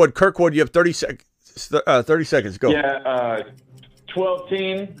Kirkwood. Kirkwood, you have 30 seconds. 30 seconds. Go. Yeah,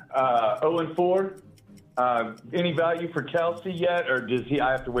 12-team, 0-4. Any value for Kelsey yet, or does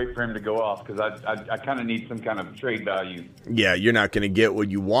I have to wait for him to go off? Because I kind of need some kind of trade value. Yeah, you're not going to get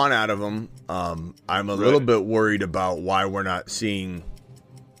what you want out of him. I'm a little bit worried about why we're not seeing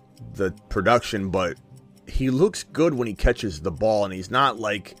the production, but he looks good when he catches the ball, and he's not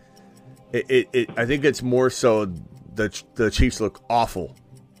like it. I think it's more so the Chiefs look awful.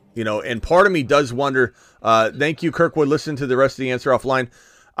 And part of me does wonder. Thank you, Kirkwood. Listen to the rest of the answer offline.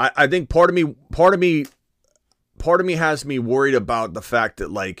 I think part of me has me worried about the fact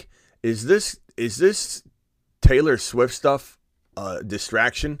that like, is this Taylor Swift stuff a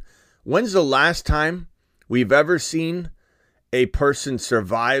distraction? When's the last time we've ever seen a person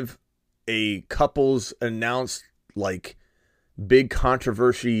survive a couple's announced like big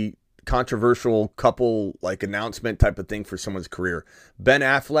controversial couple like announcement type of thing for someone's career? Ben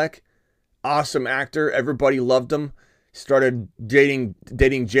Affleck, awesome actor, everybody loved him, started dating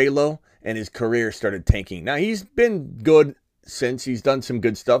J-Lo, and his career started tanking. Now he's been good since, he's done some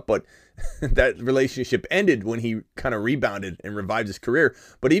good stuff, but that relationship ended when he kind of rebounded and revived his career.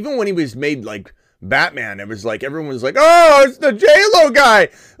 But even when he was made like Batman, it was like everyone was like, oh, it's the J-Lo guy.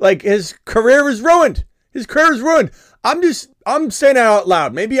 Like his career is ruined. His career is ruined. I'm saying it out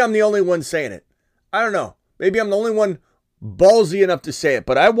loud. Maybe I'm the only one saying it. I don't know. Maybe I'm the only one ballsy enough to say it.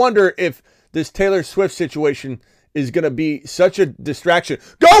 But I wonder if this Taylor Swift situation is going to be such a distraction.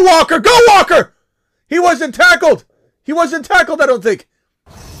 Go Walker! Go Walker! He wasn't tackled. I don't think.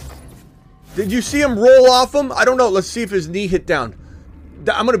 Did you see him roll off him? I don't know. Let's see if his knee hit down.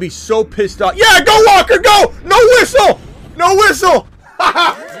 I'm going to be so pissed off. Yeah, go Walker, go! No whistle! No whistle!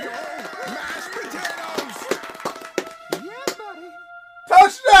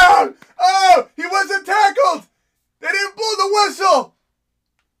 Touchdown! Oh, he wasn't tackled! They didn't blow the whistle!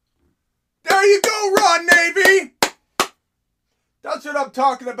 There you go, Ron Navy! That's what I'm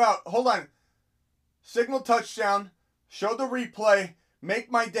talking about. Hold on. Signal touchdown. Show the replay.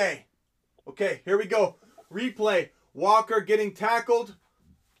 Make my day. Okay, here we go. Replay. Walker getting tackled.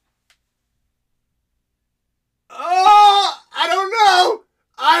 Oh, I don't know.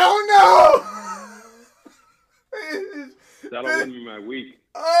 That'll win me my week.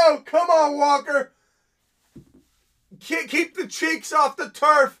 Oh, come on, Walker. Keep the cheeks off the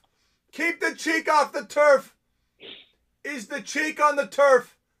turf. Keep the cheek off the turf. Is the cheek on the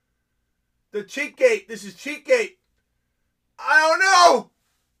turf? The cheek gate. This is cheek gate. I don't know.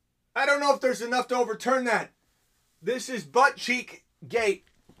 I don't know if there's enough to overturn that. This is butt cheek gate.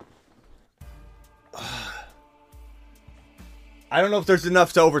 I don't know if there's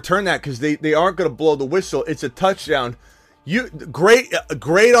enough to overturn that because they aren't going to blow the whistle. It's a touchdown. Great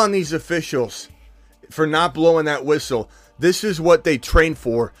on these officials for not blowing that whistle. This is what they train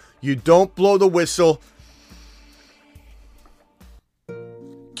for. You don't blow the whistle.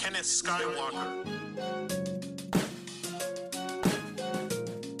 Kenneth Skywalker.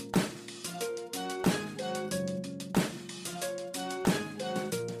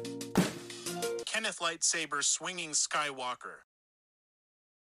 Kenneth lightsaber swinging Skywalker.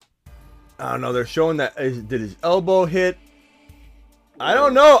 I don't know. They're showing that. Did his elbow hit? I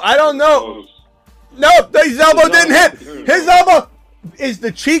don't know. Nope, his elbow didn't hit. His elbow. Is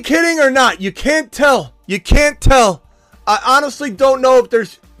the cheek hitting or not? You can't tell. I honestly don't know if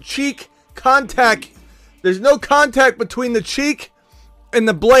there's cheek contact. There's no contact between the cheek and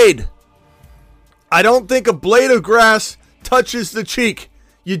the blade. I don't think a blade of grass touches the cheek.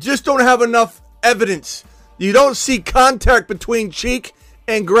 You just don't have enough evidence. You don't see contact between cheek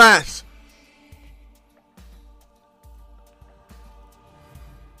and grass.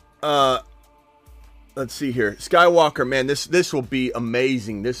 Let's see here. Skywalker, man, this will be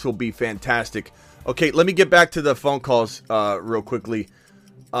amazing. This will be fantastic. Okay, let me get back to the phone calls real quickly.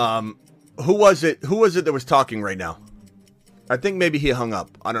 Who was it that was talking right now? I think maybe he hung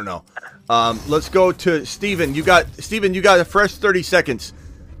up. I don't know. Let's go to Steven. You got a fresh 30 seconds.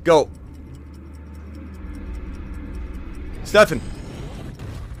 Go. Stefan.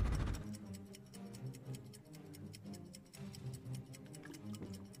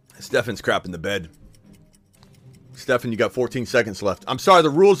 Stefan's crap in the bed. Stefan, you got 14 seconds left. I'm sorry, the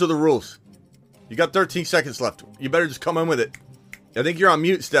rules are the rules. You got 13 seconds left. You better just come in with it. I think you're on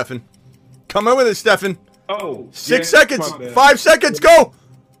mute, Stefan. Come in with it, Stefan. Oh. 6 seconds. 5 seconds. Go.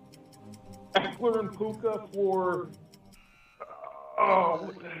 Eckler and Puka for... Oh.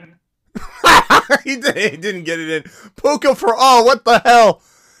 He didn't get it in. Puka for all. What the hell?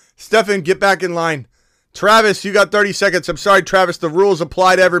 Stefan, get back in line. Travis, you got 30 seconds. I'm sorry, Travis. The rules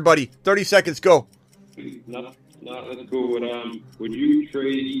apply to everybody. 30 seconds. Go. No, that's cool. Would you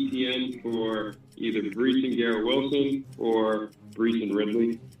trade ETN for either Brees and Garrett Wilson or Brees and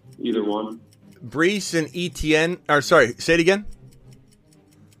Ridley? Either one. Brees and ETN. Or sorry, say it again.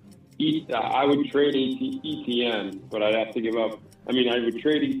 I would trade ETN, but I'd have to give up. I would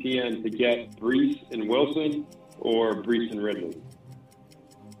trade ETN to get Brees and Wilson or Brees and Ridley.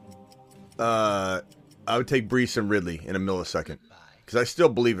 I would take Brees and Ridley in a millisecond because I still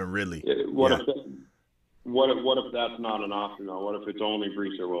believe in Ridley. What if that's not an option though? What if it's only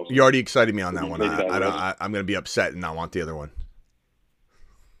Brees or Wilson? You already excited me on that one. I'm going to be upset and not want the other one.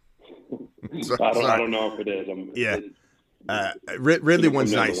 I don't know if it is. Ridley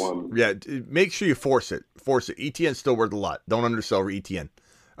one's nice. Yeah, make sure you force it. ETN's still worth a lot. Don't undersell ETN.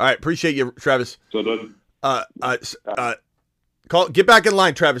 All right, appreciate you, Travis. Get back in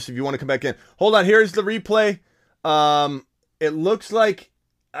line, Travis, if you want to come back in. Hold on, here's the replay. It looks like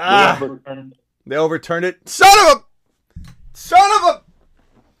they overturned it. Son of a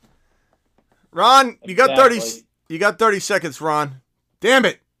Ron, you got 30. You got 30 seconds, Ron. Damn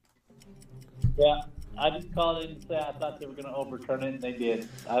it. Yeah, I just called in to say I thought they were going to overturn it, and they did.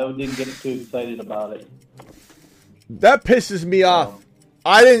 I didn't get too excited about it. That pisses me off.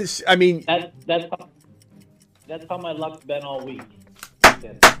 That's how my luck's been all week.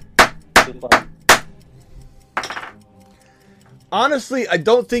 Honestly, I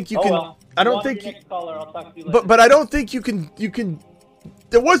don't think you can. Well. I don't think. Caller, I'll talk to you later. But I don't think you can.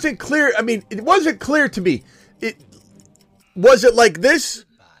 It wasn't clear. It wasn't clear to me. Was it like this,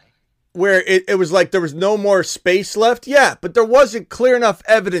 where it was like there was no more space left? Yeah, but there wasn't clear enough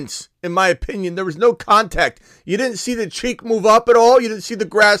evidence, in my opinion. There was no contact. You didn't see the cheek move up at all. You didn't see the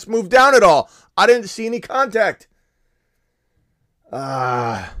grass move down at all. I didn't see any contact.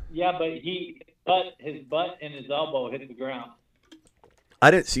 Yeah, but his butt and his elbow hit the ground. I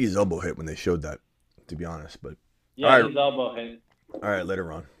didn't see his elbow hit when they showed that, to be honest. But yeah, his elbow hit. All right,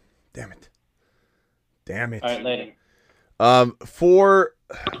 later on. Damn it. All right, later.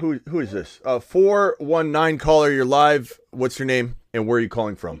 Who is this? 419 caller, you're live. What's your name and where are you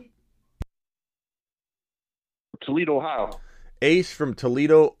calling from? Toledo, Ohio. Ace from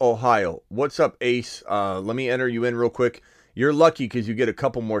Toledo, Ohio. What's up, Ace? Let me enter you in real quick. You're lucky because you get a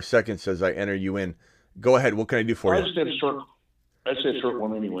couple more seconds as I enter you in. Go ahead. What can I do for you? I said short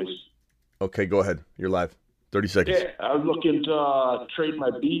one anyways. Okay, go ahead. You're live. 30 seconds. Yeah, I was looking to trade my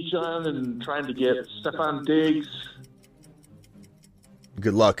Bijan and trying to get Stephon Diggs.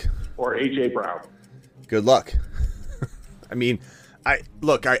 Good luck. Or A.J. Brown. Good luck. I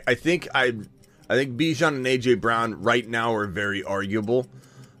think I think Bijan and A.J. Brown right now are very arguable.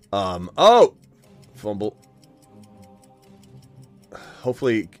 Fumble.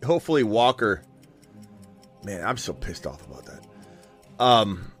 Hopefully Walker. Man, I'm so pissed off about that.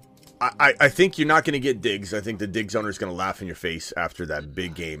 I think you're not going to get Diggs. I think the Diggs owner is going to laugh in your face after that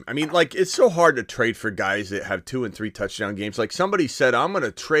big game. I mean, like, it's so hard to trade for guys that have 2 and 3 touchdown games. Like, somebody said, I'm going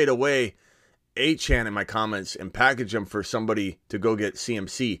to trade away Achane in my comments and package him for somebody to go get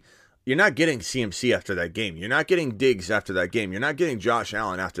CMC. You're not getting CMC after that game. You're not getting Diggs after that game. You're not getting Josh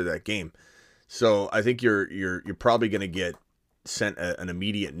Allen after that game. So I think you're probably going to get sent an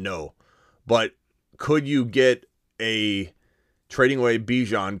immediate no. But could you get a trading away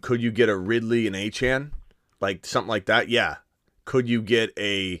Bijan? Could you get a Ridley and Achane? Like something like that? Yeah. Could you get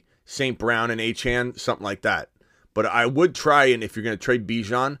a St. Brown and Achane? Something like that. But I would try, and if you're going to trade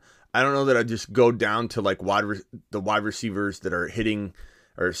Bijan, I don't know that I'd just go down to like the wide receivers that are hitting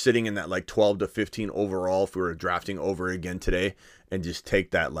or sitting in that like 12 to 15 overall if we were drafting over again today, and just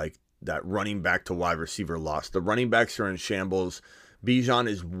take that running back to wide receiver loss. The running backs are in shambles. Bijan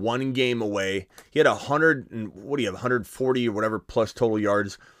is 1 game away. He had 140 or whatever plus total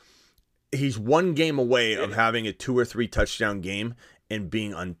yards. He's 1 game away of having a 2 or 3 touchdown game and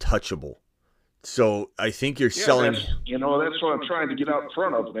being untouchable. So I think you're selling. That's what I'm trying to get out in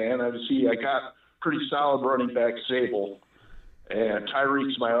front of, man. I got pretty solid running back Zabel, and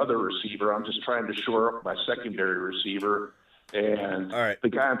Tyreek's my other receiver. I'm just trying to shore up my secondary receiver. And the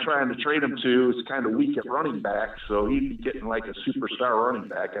guy I'm trying to trade him to is kind of weak at running back, so he'd be getting like a superstar running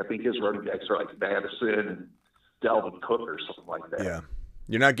back. I think his running backs are like Madison and Dalvin Cook or something like that. Yeah.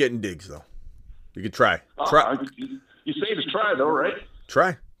 You're not getting Diggs, though. You could try. You say to try, though, right?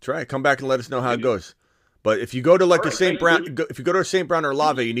 Try. Come back and let us know how it goes. But if you go to like a St. Brown, if you go to a St. Brown or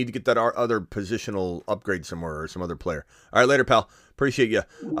Olave, you need to get that other positional upgrade somewhere or some other player. All right, later, pal. Appreciate you.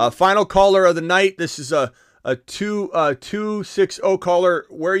 Final caller of the night. This is a 260 caller.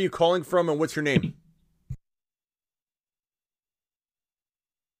 Where are you calling from, and what's your name?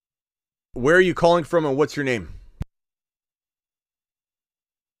 Where are you calling from, and what's your name?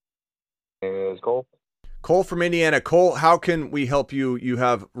 It's Cole. Cole from Indiana. Cole, how can we help you? You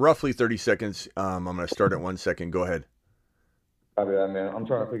have roughly 30 seconds. I'm going to start at 1 second. Go ahead. Copy that, man. I'm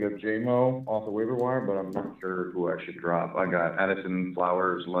trying to pick up J-Mo off the waiver wire, but I'm not sure who I should drop. I got Addison,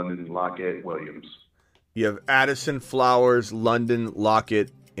 Flowers, London, Lockett, Williams. You have Addison, Flowers, London,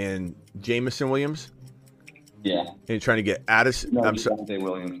 Lockett, and Jamison Williams? Yeah. And you're trying to get Addison? No, Javonte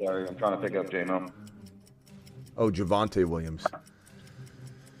Williams, sorry. I'm trying to pick up J-Mo. Oh, Javonte Williams.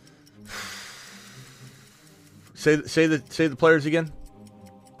 Say the players again.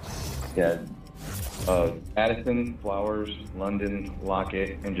 Yeah. Addison, Flowers, London,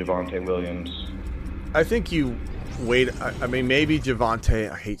 Lockett, and Javonte Williams. I think you wait. I mean, maybe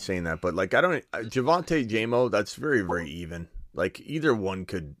Javonte. I hate saying that, but like Javonte, J-Mo, that's very, very even. Like either one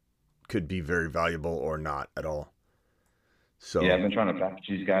could be very valuable or not at all. So yeah, I've been trying to package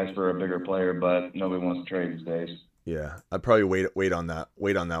these guys for a bigger player, but nobody wants to trade these days. Yeah, I'd probably wait on that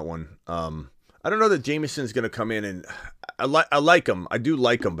one. I don't know that Jameson's going to come in, and I like him. I do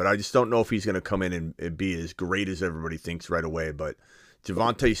like him, but I just don't know if he's going to come in and be as great as everybody thinks right away. But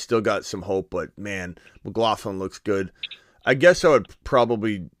Javonte's still got some hope, but man, McLaughlin looks good. I guess I would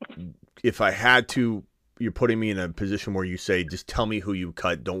probably, if I had to, you're putting me in a position where you say, just tell me who you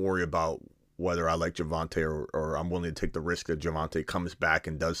cut. Don't worry about whether I like Javonte or I'm willing to take the risk that Javonte comes back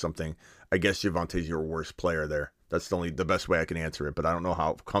and does something. I guess Javonte's your worst player there. That's the best way I can answer it, but I don't know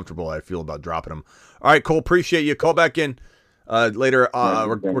how comfortable I feel about dropping him. All right, Cole, appreciate you. Call back in later.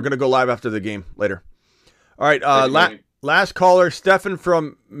 We're going to go live after the game later. All right, last caller, Stefan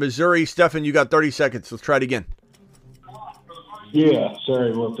from Missouri. Stefan, you got 30 seconds. Let's try it again. Yeah,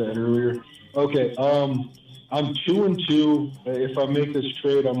 sorry about that earlier. Okay, I'm 2-2. If I make this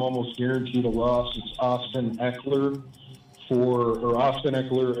trade, I'm almost guaranteed a loss. It's Austin Eckler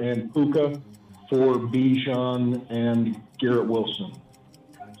and Puka for Bijan and Garrett Wilson.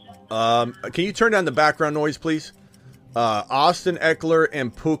 Can you turn down the background noise, please? Austin Eckler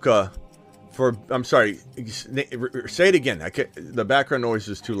and Puka for. I'm sorry. Say it again. The background noise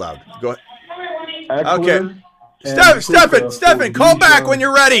is too loud. Go ahead. Okay. Stefan, call back when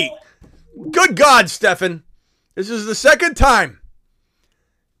you're ready. Good God, Stefan. This is the second time.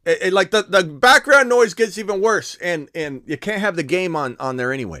 Like the background noise gets even worse, and you can't have the game on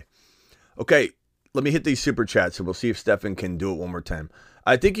there anyway. Okay, let me hit these super chats, and we'll see if Stefan can do it one more time.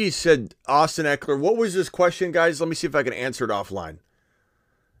 I think he said Austin Eckler. What was this question, guys? Let me see if I can answer it offline.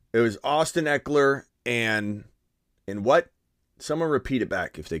 It was Austin Eckler and what? Someone repeat it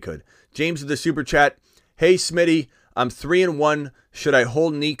back if they could. James of the super chat. Hey, Smitty, I'm 3-1. Should I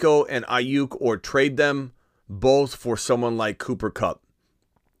hold Nico and Ayuk or trade them both for someone like Cooper Kupp?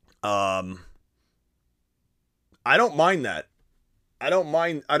 I don't mind that. I don't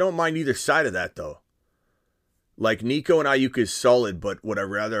mind either side of that though. Like Nico and Ayuk is solid, but would I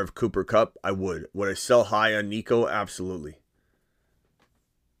rather have Cooper Kupp? I would. Would I sell high on Nico? Absolutely.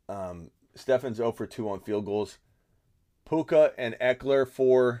 Stefan's 0 for 2 on field goals. Puka and Eckler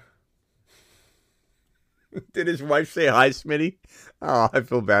for... Did his wife say hi, Smitty? Oh, I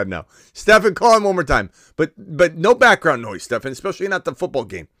feel bad now. Stefan, call him one more time. But no background noise, Stefan, especially not the football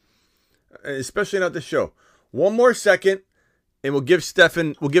game. Especially not the show. One more second, and we'll give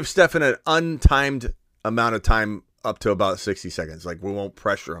Stefan an untimed amount of time up to about 60 seconds. Like, we won't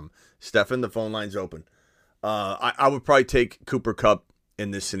pressure him. Stefan, the phone line's open. I would probably take Cooper Kupp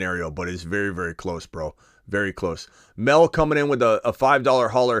in this scenario, but it's very, very close, bro. Very close. Mel coming in with a $5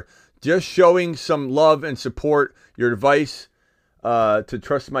 hauler. Just showing some love and support. Your advice to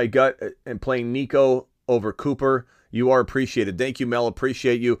trust my gut and playing Nico over Cooper. You are appreciated. Thank you, Mel.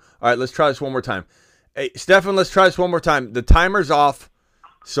 Appreciate you. All right, let's try this one more time. Hey, Stefan, let's try this one more time. The timer's off,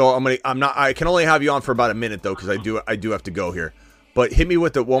 so I can only have you on for about a minute though, because I do have to go here. But hit me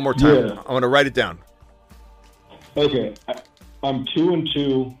with it one more time. Yeah. I'm gonna write it down. Okay, I'm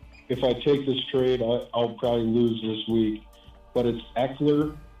 2-2. If I take this trade, I'll probably lose this week. But it's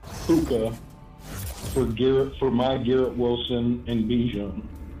Eckler, Puka for my Garrett Wilson and Bijan.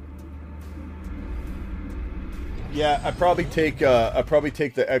 Yeah, I probably take the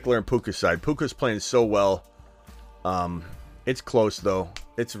Eckler and Puka side. Puka's playing so well. It's close though.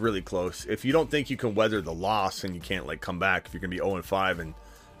 It's really close. If you don't think you can weather the loss and you can't like come back, if you're gonna be 0-5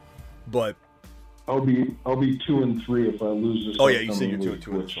 but I'll be 2-3 if I lose this. Oh yeah, you said you're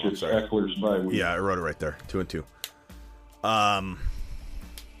 2-2. I'm sorry. Eckler's bye week. Yeah, I wrote it right there. 2-2.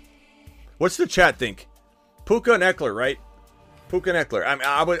 What's the chat think? Puka and Eckler, right? Puka and Eckler.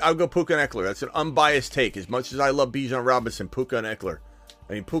 I would go Puka and Eckler. That's an unbiased take. As much as I love Bijan Robinson, Puka and Eckler.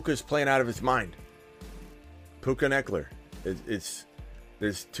 I mean, Puka's playing out of his mind. Puka and Eckler.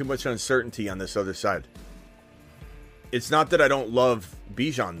 There's too much uncertainty on this other side. It's not that I don't love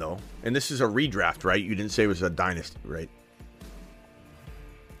Bijan, though. And this is a redraft, right? You didn't say it was a dynasty, right?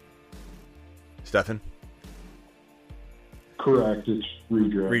 Stefan? Correct. It's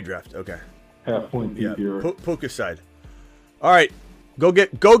redraft. Redraft, okay. Half point PPR. Yeah, Puka side. All right. Go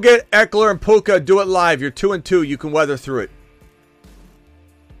get Eckler and Puka. Do it live. You're 2-2. You can weather through it.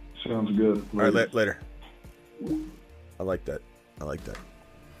 Sounds good. All right, later. I like that.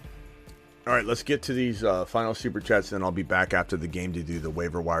 All right, let's get to these final super chats, and then I'll be back after the game to do the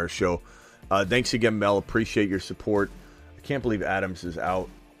waiver wire show. Thanks again, Mel. Appreciate your support. I can't believe Adams is out.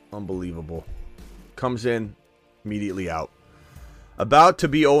 Unbelievable. Comes in, immediately out. About to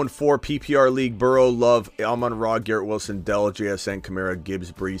be 0-4 PPR league. Burrow, Love, Amon-Ra, Garrett Wilson, Dell, JSN, Kamara,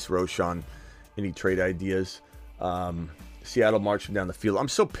 Gibbs, Brees, Roshan. Any trade ideas? Seattle marching down the field. I'm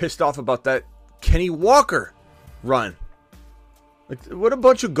so pissed off about that Kenny Walker run. Like, what a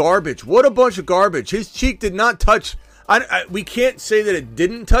bunch of garbage. His cheek did not touch. We can't say that it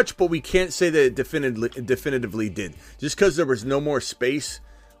didn't touch, but we can't say that it definitively did. Just because there was no more space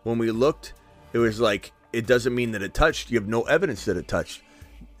when we looked, it was like, it doesn't mean that it touched. You have no evidence that it touched.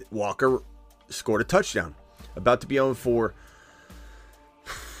 Walker scored a touchdown. About to be 0-4.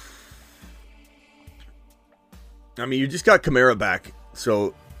 I mean, you just got Kamara back,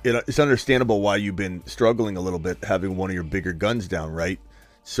 so it's understandable why you've been struggling a little bit having one of your bigger guns down, right?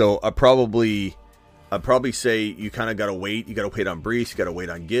 So I'd probably say you kind of got to wait. You got to wait on Brees. You got to wait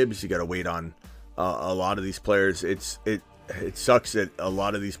on Gibbs. You got to wait on a lot of these players. It sucks that a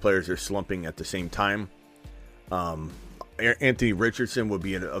lot of these players are slumping at the same time. Anthony Richardson would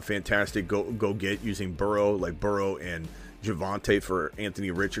be a fantastic go get using Burrow and Javonte for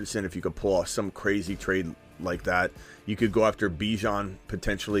Anthony Richardson. If you could pull off some crazy trade like that, you could go after Bijan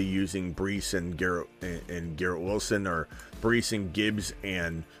potentially using Brees and Garrett Wilson, or Brees and Gibbs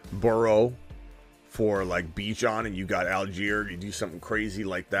and Burrow for like Bijan, and you got Algier. You do something crazy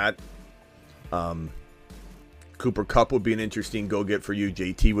like that. Cooper Kupp would be an interesting go get for you.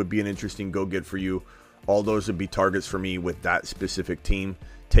 JT would be an interesting go get for you. All those would be targets for me with that specific team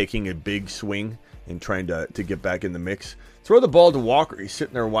taking a big swing and trying to get back in the mix. Throw the ball to Walker. He's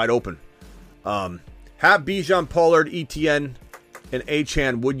sitting there wide open. Have Bijan, Pollard, ETN, and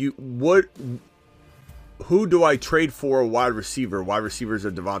Achane. Who do I trade for a wide receiver? Wide receivers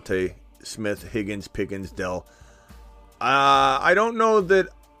are Devontae Smith, Higgins, Pickens, Dell. I don't know that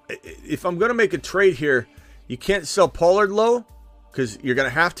if I'm going to make a trade here, you can't sell Pollard low because you're going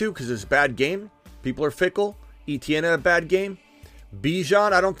to have to because it's a bad game. People are fickle. ETN had a bad game.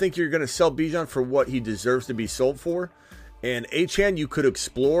 Bijan, I don't think you're going to sell Bijan for what he deserves to be sold for. And Achane, you could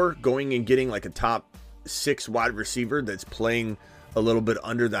explore going and getting like a top 6 wide receiver that's playing a little bit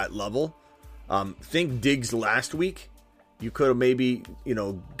under that level. Think Diggs last week. You could have maybe,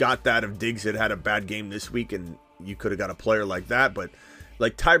 got that if Diggs had a bad game this week, and you could have got a player like that. But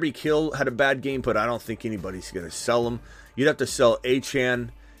like Tyreek Hill had a bad game, but I don't think anybody's going to sell him. You'd have to sell Achane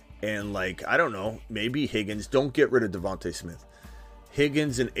and I don't know, maybe Higgins. Don't get rid of Devontae Smith.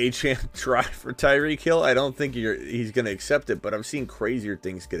 Higgins and Achane try for Tyreek Hill. I don't think he's going to accept it, but I've seen crazier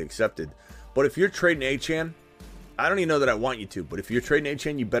things get accepted. But if you're trading Achane, I don't even know that I want you to, but if you're trading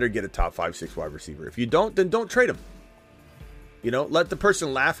Achane, you better get a top 5-6 wide receiver. If you don't, then don't trade him. Let the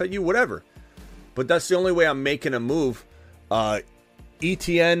person laugh at you, whatever. But that's the only way I'm making a move.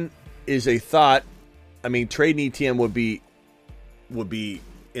 ETN is a thought. I mean, trading ETN would be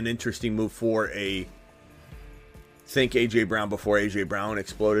an interesting move for think A.J. Brown before A.J. Brown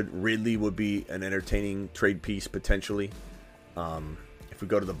exploded. Ridley would be an entertaining trade piece potentially. If we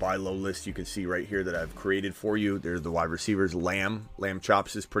go to the buy low list, you can see right here that I've created for you. There's the wide receivers. Lamb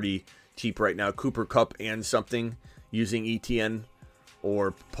Chops is pretty cheap right now. Cooper Kupp and something using ETN,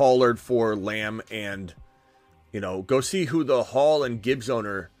 or Pollard for Lamb, and go see who the Hall and Gibbs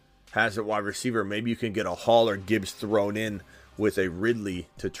owner has at wide receiver. Maybe you can get a Hall or Gibbs thrown in with a Ridley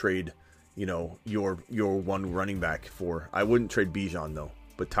to trade your one running back for. I wouldn't trade Bijan though.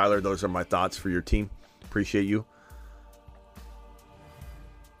 But Tyler, those are my thoughts for your team. Appreciate you.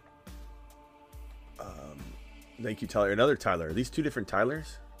 Thank you, Tyler. Another Tyler. Are these two different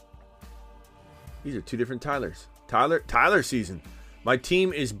Tylers? These are two different Tylers. Tyler season. My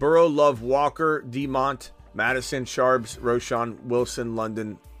team is Burrow, Love, Walker, DeMont, Madison, Sharps, Roshan, Wilson,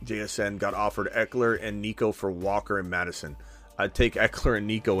 London, JSN. Got offered Eckler and Nico for Walker and Madison. I'd take Eckler and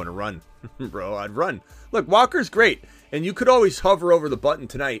Nico and run. Bro, I'd run. Look, Walker's great. And you could always hover over the button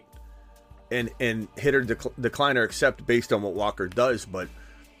tonight and hit or decline or accept based on what Walker does. But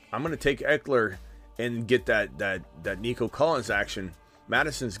I'm going to take Eckler and get that Nico Collins action.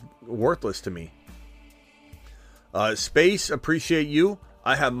 Madison's worthless to me. Space, appreciate you.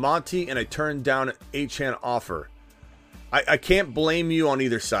 I have Monty and I turned down Achane offer. I can't blame you on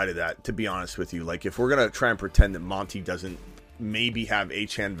either side of that, to be honest with you. Like, if we're going to try and pretend that Monty doesn't maybe have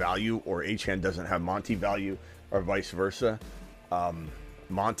Achane value, or Achane doesn't have Monty value, or vice versa,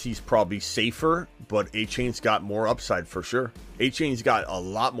 Monty's probably safer, but Achane's got more upside for sure. Achane's got a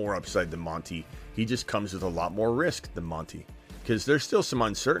lot more upside than Monty. He just comes with a lot more risk than Monty, because there's still some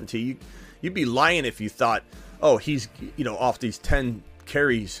uncertainty. You'd be lying if you thought, oh, he's off these 10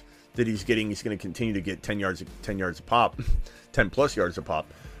 carries that he's getting, he's going to continue to get 10 yards a pop, 10 plus yards a pop.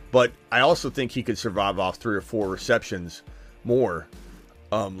 But I also think he could survive off 3 or 4 receptions more.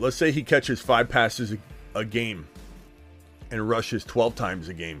 Let's say he catches 5 passes a game and rushes 12 times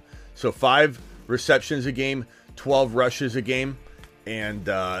a game. So 5 receptions a game, 12 rushes a game, and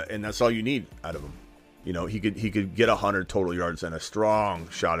that's all you need out of him. He could get 100 total yards and a strong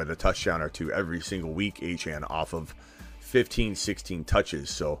shot at a touchdown or 2 every single week, Achane, off of 15, 16 touches.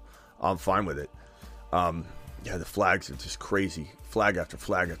 So I'm fine with it. The flags are just crazy. Flag after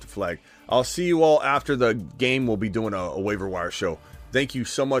flag after flag. I'll see you all after the game. We'll be doing a waiver wire show. Thank you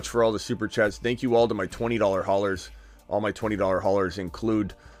so much for all the super chats. Thank you all to my $20 haulers. All my $20 haulers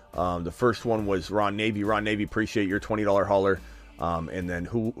include, the first one was Ron Navy. Ron Navy, appreciate your $20 hauler. And then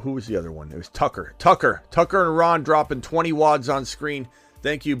who was the other one? It was Tucker and Ron dropping 20 wads on screen.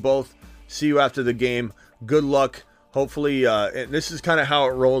 Thank you both. See you after the game. Good luck. Hopefully, and this is kind of how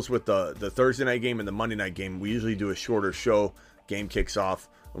it rolls with the Thursday night game and the Monday night game. We usually do a shorter show. Game kicks off,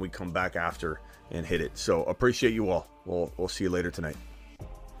 and we come back after and hit it. So appreciate you all. We'll see you later tonight.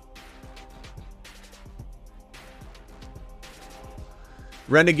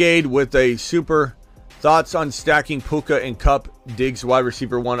 Renegade with a super thoughts on stacking Puka and Kupp, Diggs wide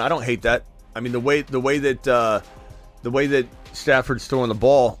receiver 1. I don't hate that. I mean, the way that Stafford's throwing the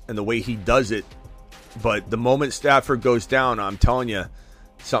ball and the way he does it. But the moment Stafford goes down, I'm telling you,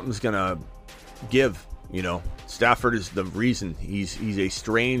 something's going to give. Stafford is the reason. He's a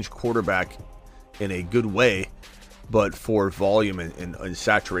strange quarterback in a good way, but for volume and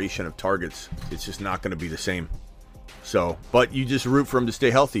saturation of targets, it's just not going to be the same. So, but you just root for him to stay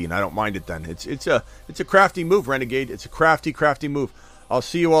healthy, and I don't mind it then. It's a crafty move, Renegade. It's a crafty move. I'll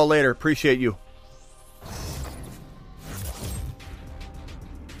see you all later. Appreciate you.